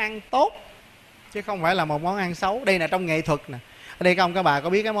một món ăn tốt chứ không phải là một món ăn xấu. Đây là trong nghệ thuật nè. Ở đây các bà có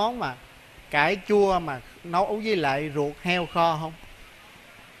biết cái món mà cải chua mà nấu với lại ruột heo kho không?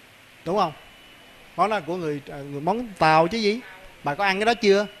 Đúng không? Món đó của người món Tàu chứ gì. Bà có ăn cái đó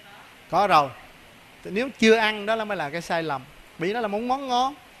chưa? Có rồi. Nếu chưa ăn đó mới là cái sai lầm, vì nó là món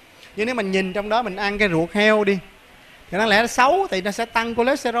ngon. Nhưng nếu mình nhìn trong đó mình ăn cái ruột heo đi Thì nó lẽ nó xấu thì nó sẽ tăng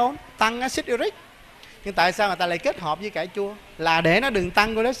cholesterol, tăng axit uric. Nhưng tại sao người ta lại kết hợp với cải chua? Là để nó đừng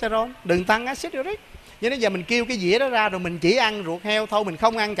tăng cholesterol, đừng tăng axit uric. Vậy nên giờ mình kêu cái dĩa đó ra rồi mình chỉ ăn ruột heo thôi, mình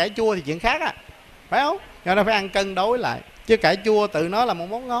không ăn cải chua thì chuyện khác á, phải không? Cho nên phải ăn cân đối lại. Chứ cải chua tự nó là một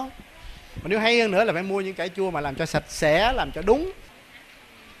món ngon. Mà nếu hay hơn nữa là phải mua những cải chua mà làm cho sạch sẽ, làm cho đúng.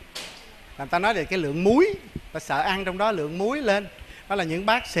 Làm ta nói về cái lượng muối, ta sợ ăn trong đó lượng muối lên. Đó là những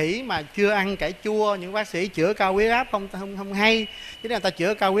bác sĩ mà chưa ăn cải chua, những bác sĩ chữa cao huyết áp không hay. Chứ nếu người ta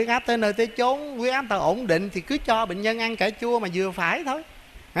chữa cao huyết áp tới nơi tới chốn, huyết áp ta ổn định thì cứ cho bệnh nhân ăn cải chua mà vừa phải thôi.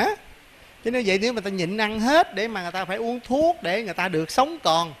 Hả? Chứ nếu vậy nếu mà ta nhịn ăn hết để mà người ta phải uống thuốc để người ta được sống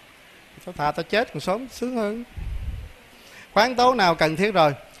còn, sao thà ta chết còn sớm sướng hơn. Khoáng tố nào cần thiết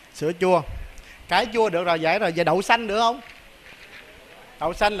rồi? Sữa chua. Cải chua được rồi, giải rồi. Về đậu xanh được không?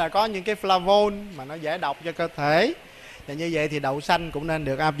 Đậu xanh là có những cái flavon mà nó giải độc cho cơ thể. Và như vậy thì đậu xanh cũng nên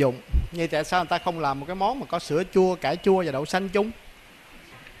được áp dụng. Như tại sao người ta không làm một cái món mà có sữa chua, cải chua và đậu xanh chung?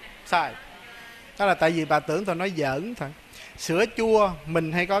 Sai. Đó là tại vì bà tưởng tôi nói giỡn thôi. Sữa chua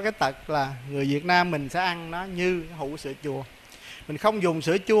mình hay có cái tật là người Việt Nam mình sẽ ăn nó như hũ sữa chua. Mình không dùng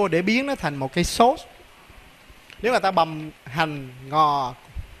sữa chua để biến nó thành một cái sốt. Nếu mà ta bầm hành, ngò,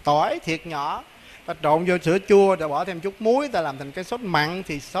 tỏi thiệt nhỏ, ta trộn vô sữa chua, ta bỏ thêm chút muối, ta làm thành cái sốt mặn,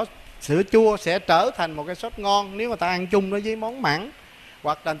 thì sốt sữa chua sẽ trở thành một cái sốt ngon nếu mà ta ăn chung nó với món mặn.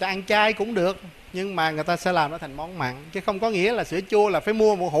 Hoặc là ta ăn chay cũng được, nhưng mà người ta sẽ làm nó thành món mặn. Chứ không có nghĩa là sữa chua là phải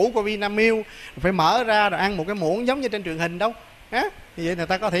mua một hũ của Vinamilk, phải mở ra rồi ăn một cái muỗng giống như trên truyền hình đâu. Như vậy người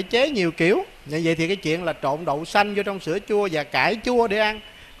ta có thể chế nhiều kiểu. Như vậy thì cái chuyện là trộn đậu xanh vô trong sữa chua và cải chua để ăn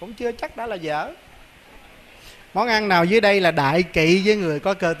cũng chưa chắc đã là dở. Món ăn nào dưới đây là đại kỵ với người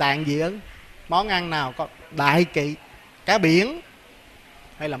có cơ tạng dị ứng? Món ăn nào có đại kỵ? Cá biển,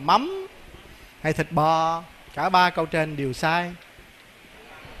 hay là mắm, hay thịt bò? Cả ba câu trên đều sai.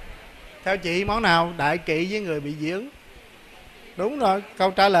 Theo chị món nào đại kỵ với người bị dị ứng? Đúng rồi,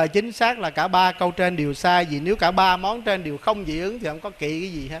 câu trả lời chính xác là cả ba câu trên đều sai. Vì nếu cả ba món trên đều không dị ứng thì không có kỵ cái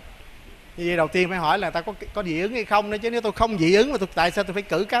gì hết. Như vậy đầu tiên phải hỏi là ta có dị ứng hay không nữa. Chứ nếu tôi không dị ứng mà tại sao tôi phải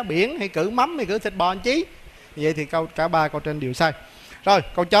cử cá biển, hay cử mắm, hay cử thịt bò anh chí? Vậy thì cả ba câu trên đều sai. Rồi,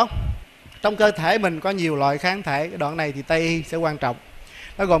 câu chót. Trong cơ thể mình có nhiều loại kháng thể. Cái đoạn này thì Tây Y sẽ quan trọng.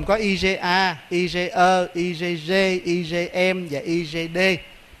 Nó gồm có IgA, IgE, IgG, IgM và IgD.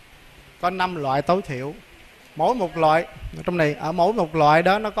 Có 5 loại tối thiểu. Mỗi một loại, trong này ở mỗi một loại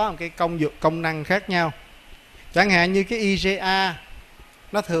đó nó có một cái công năng khác nhau. Chẳng hạn như cái IgA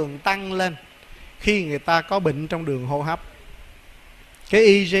nó thường tăng lên khi người ta có bệnh trong đường hô hấp. Cái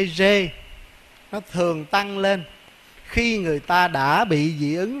IgG nó thường tăng lên khi người ta đã bị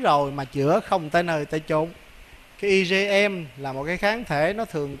dị ứng rồi mà chữa không tới nơi tới chốn. Cái IgM là một cái kháng thể nó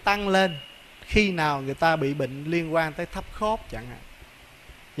thường tăng lên khi nào người ta bị bệnh liên quan tới thấp khớp chẳng hạn.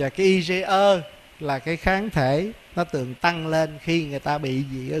 Và cái IgE là cái kháng thể nó thường tăng lên khi người ta bị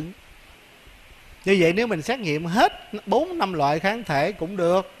dị ứng. Như vậy nếu mình xét nghiệm hết 4-5 loại kháng thể cũng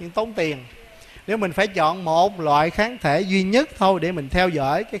được, nhưng tốn tiền. Nếu mình phải chọn một loại kháng thể duy nhất thôi để mình theo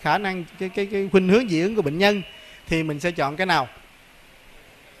dõi cái khả năng, cái khuynh hướng dị ứng của bệnh nhân, thì mình sẽ chọn cái nào?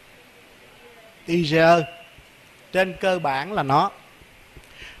 IgE. Trên cơ bản là nó.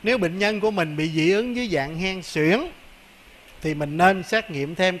 Nếu bệnh nhân của mình bị dị ứng với dạng hen suyễn thì mình nên xét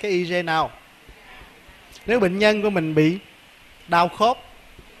nghiệm thêm cái IgE nào? Nếu bệnh nhân của mình bị đau khớp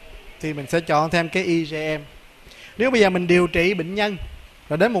thì mình sẽ chọn thêm cái IgM. Nếu bây giờ mình điều trị bệnh nhân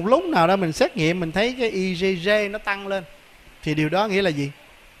rồi đến một lúc nào đó mình xét nghiệm mình thấy cái IgG nó tăng lên thì điều đó nghĩa là gì?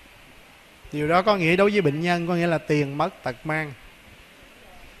 Điều đó có nghĩa đối với bệnh nhân có nghĩa là tiền mất tật mang.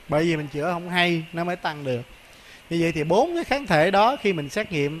 Bởi vì mình chữa không hay nó mới tăng được. Như vậy thì 4 cái kháng thể đó khi mình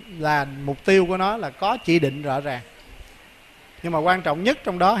xét nghiệm là mục tiêu của nó là có chỉ định rõ ràng. Nhưng mà quan trọng nhất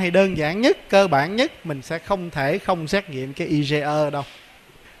trong đó hay đơn giản nhất, cơ bản nhất, mình sẽ không thể không xét nghiệm cái IgE đâu.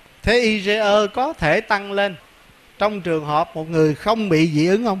 Thế IgE có thể tăng lên trong trường hợp một người không bị dị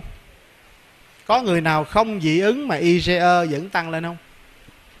ứng không? Có người nào không dị ứng mà IgE vẫn tăng lên không?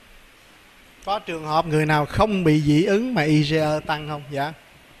 Có trường hợp người nào không bị dị ứng mà IgE tăng không? Dạ.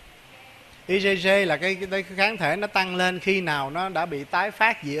 IgG là cái kháng thể nó tăng lên khi nào nó đã bị tái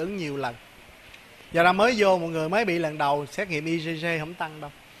phát dị ứng nhiều lần. Giờ ra mới vô một người mới bị lần đầu xét nghiệm IgG không tăng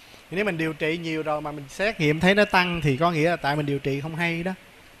đâu. Nếu mình điều trị nhiều rồi mà mình xét nghiệm thấy nó tăng thì có nghĩa là tại mình điều trị không hay đó.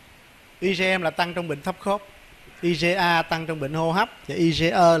 IgM là tăng trong bệnh thấp khớp, IgA tăng trong bệnh hô hấp và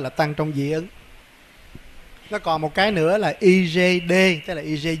IgE là tăng trong dị ứng. Nó còn một cái nữa là IgD, tức là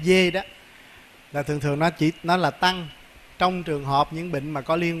IgG đó, là thường nó là tăng trong trường hợp những bệnh mà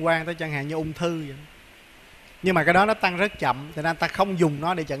có liên quan tới chẳng hạn như ung thư vậy. Nhưng mà cái đó nó tăng rất chậm, cho nên ta không dùng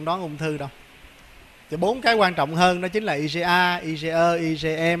nó để chẩn đoán ung thư đâu. Thì 4 cái quan trọng hơn đó chính là IgA, IgE,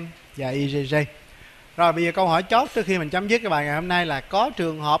 IgM và IgG. Rồi bây giờ câu hỏi chót trước khi mình chấm dứt cái bài ngày hôm nay là có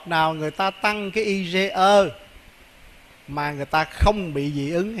trường hợp nào người ta tăng cái IgE mà người ta không bị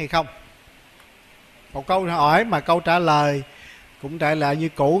dị ứng hay không? Một câu hỏi mà câu trả lời cũng trả lời như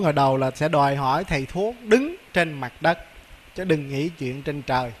cũ ngày đầu là sẽ đòi hỏi thầy thuốc đứng trên mặt đất, chứ đừng nghĩ chuyện trên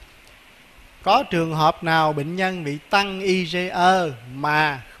trời. Có trường hợp nào bệnh nhân bị tăng IgE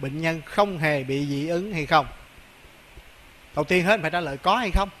mà bệnh nhân không hề bị dị ứng hay không? Đầu tiên hết phải trả lời có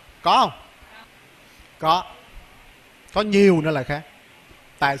hay không. Có không? Có nhiều nữa là khác.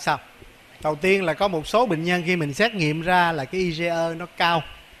 Tại sao? Đầu tiên là có một số bệnh nhân khi mình xét nghiệm ra là cái IgE nó cao.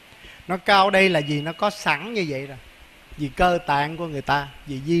 Nó cao đây là vì nó có sẵn như vậy rồi, vì cơ tạng của người ta,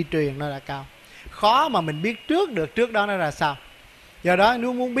 vì di truyền nó đã cao. Khó mà mình biết trước được trước đó nó ra sao. Do đó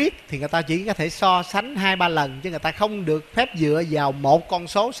nếu muốn biết thì người ta chỉ có thể so sánh 2-3 lần, chứ người ta không được phép dựa vào một con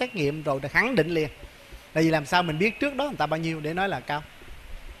số xét nghiệm rồi để khẳng định liền. Tại vì làm sao mình biết trước đó người ta bao nhiêu để nói là cao.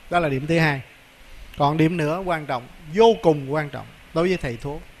 Đó là điểm thứ hai. Còn điểm nữa quan trọng, vô cùng quan trọng đối với thầy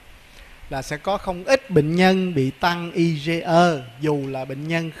thuốc, là sẽ có không ít bệnh nhân bị tăng IgE dù là bệnh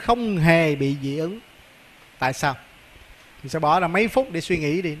nhân không hề bị dị ứng. Tại sao? Mình sẽ bỏ ra mấy phút để suy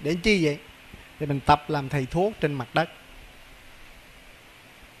nghĩ đi. Để chi vậy? Để mình tập làm thầy thuốc trên mặt đất.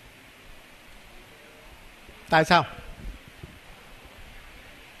 Tại sao?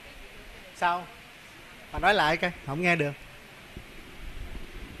 Sao? Mà nói lại coi, không nghe được.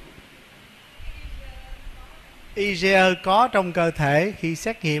 IgE có trong cơ thể khi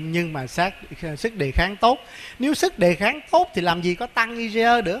xét nghiệm, nhưng mà sức đề kháng tốt. Nếu sức đề kháng tốt thì làm gì có tăng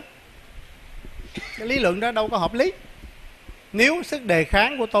IgE nữa. Cái lý luận đó đâu có hợp lý. Nếu sức đề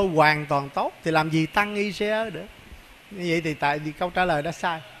kháng của tôi hoàn toàn tốt thì làm gì tăng IgE nữa. Như vậy thì tại vì câu trả lời đã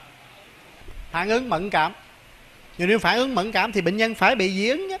sai. Phản ứng mẫn cảm. Nhưng nếu phản ứng mẫn cảm thì bệnh nhân phải bị dị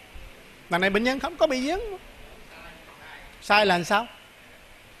ứng nhé. Mà này bệnh nhân không có bị dị ứng. Sai là sao?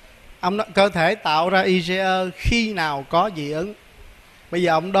 Cơ thể tạo ra IgE khi nào có dị ứng. Bây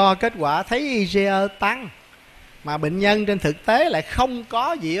giờ ông đo kết quả thấy IgE tăng, mà bệnh nhân trên thực tế lại không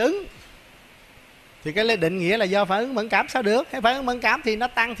có dị ứng, thì cái định nghĩa là do phản ứng mẫn cảm sao được? Hay phản ứng mẫn cảm thì nó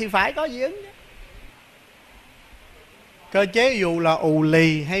tăng thì phải có dị ứng. Cơ chế dù là ù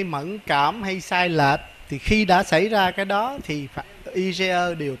lì hay mẫn cảm hay sai lệch thì khi đã xảy ra cái đó thì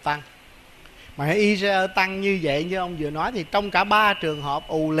IgE đều tăng. Mà IgE tăng như vậy như ông vừa nói thì trong cả 3 trường hợp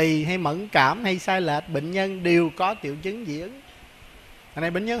ù lì hay mẫn cảm hay sai lệch, bệnh nhân đều có triệu chứng dị ứng. Cái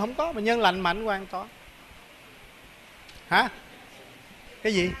này bệnh nhân không có, bệnh nhân lành mạnh hoàn toàn. Hả?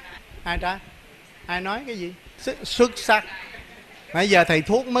 Cái gì? Ai ra? Ai nói cái gì? Xuất sắc. Bây giờ thầy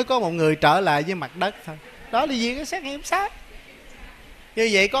thuốc mới có một người trở lại với mặt đất thôi. Đó là gì? Cái xét nghiệm sai. Như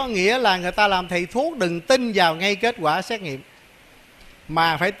vậy có nghĩa là người ta làm thầy thuốc đừng tin vào ngay kết quả xét nghiệm,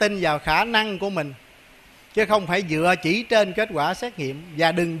 mà phải tin vào khả năng của mình, chứ không phải dựa chỉ trên kết quả xét nghiệm.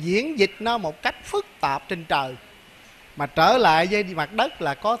 Và đừng diễn dịch nó một cách phức tạp trên trời, mà trở lại với mặt đất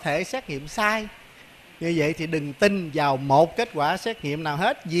là có thể xét nghiệm sai. Như vậy thì đừng tin vào một kết quả xét nghiệm nào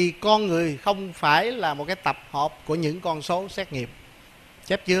hết, vì con người không phải là một cái tập hợp của những con số xét nghiệm.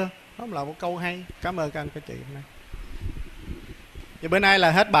 Chép chưa? Đó là một câu hay. Cảm ơn các anh các chị hôm nay. Và bữa nay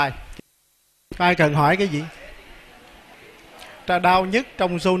là hết bài. Có ai cần hỏi cái gì? Đau nhức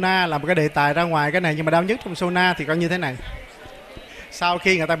trong sauna là một cái đề tài ra ngoài cái này, nhưng mà đau nhức trong sauna thì coi như thế này. Sau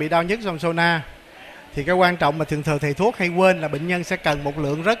khi người ta bị đau nhức trong sauna thì cái quan trọng mà thường thường thầy thuốc hay quên là bệnh nhân sẽ cần một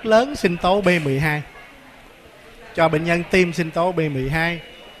lượng rất lớn sinh tố B12. Cho bệnh nhân tiêm sinh tố B12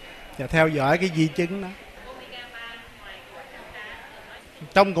 và theo dõi cái di chứng đó.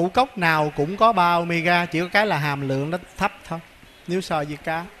 Trong ngũ cốc nào cũng có 3 omega, chỉ có cái là hàm lượng nó thấp thôi nếu so với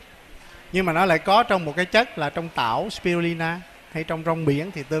cá. Nhưng mà nó lại có trong một cái chất là trong tảo spirulina hay trong rong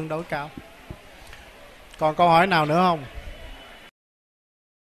biển thì tương đối cao. Còn câu hỏi nào nữa không?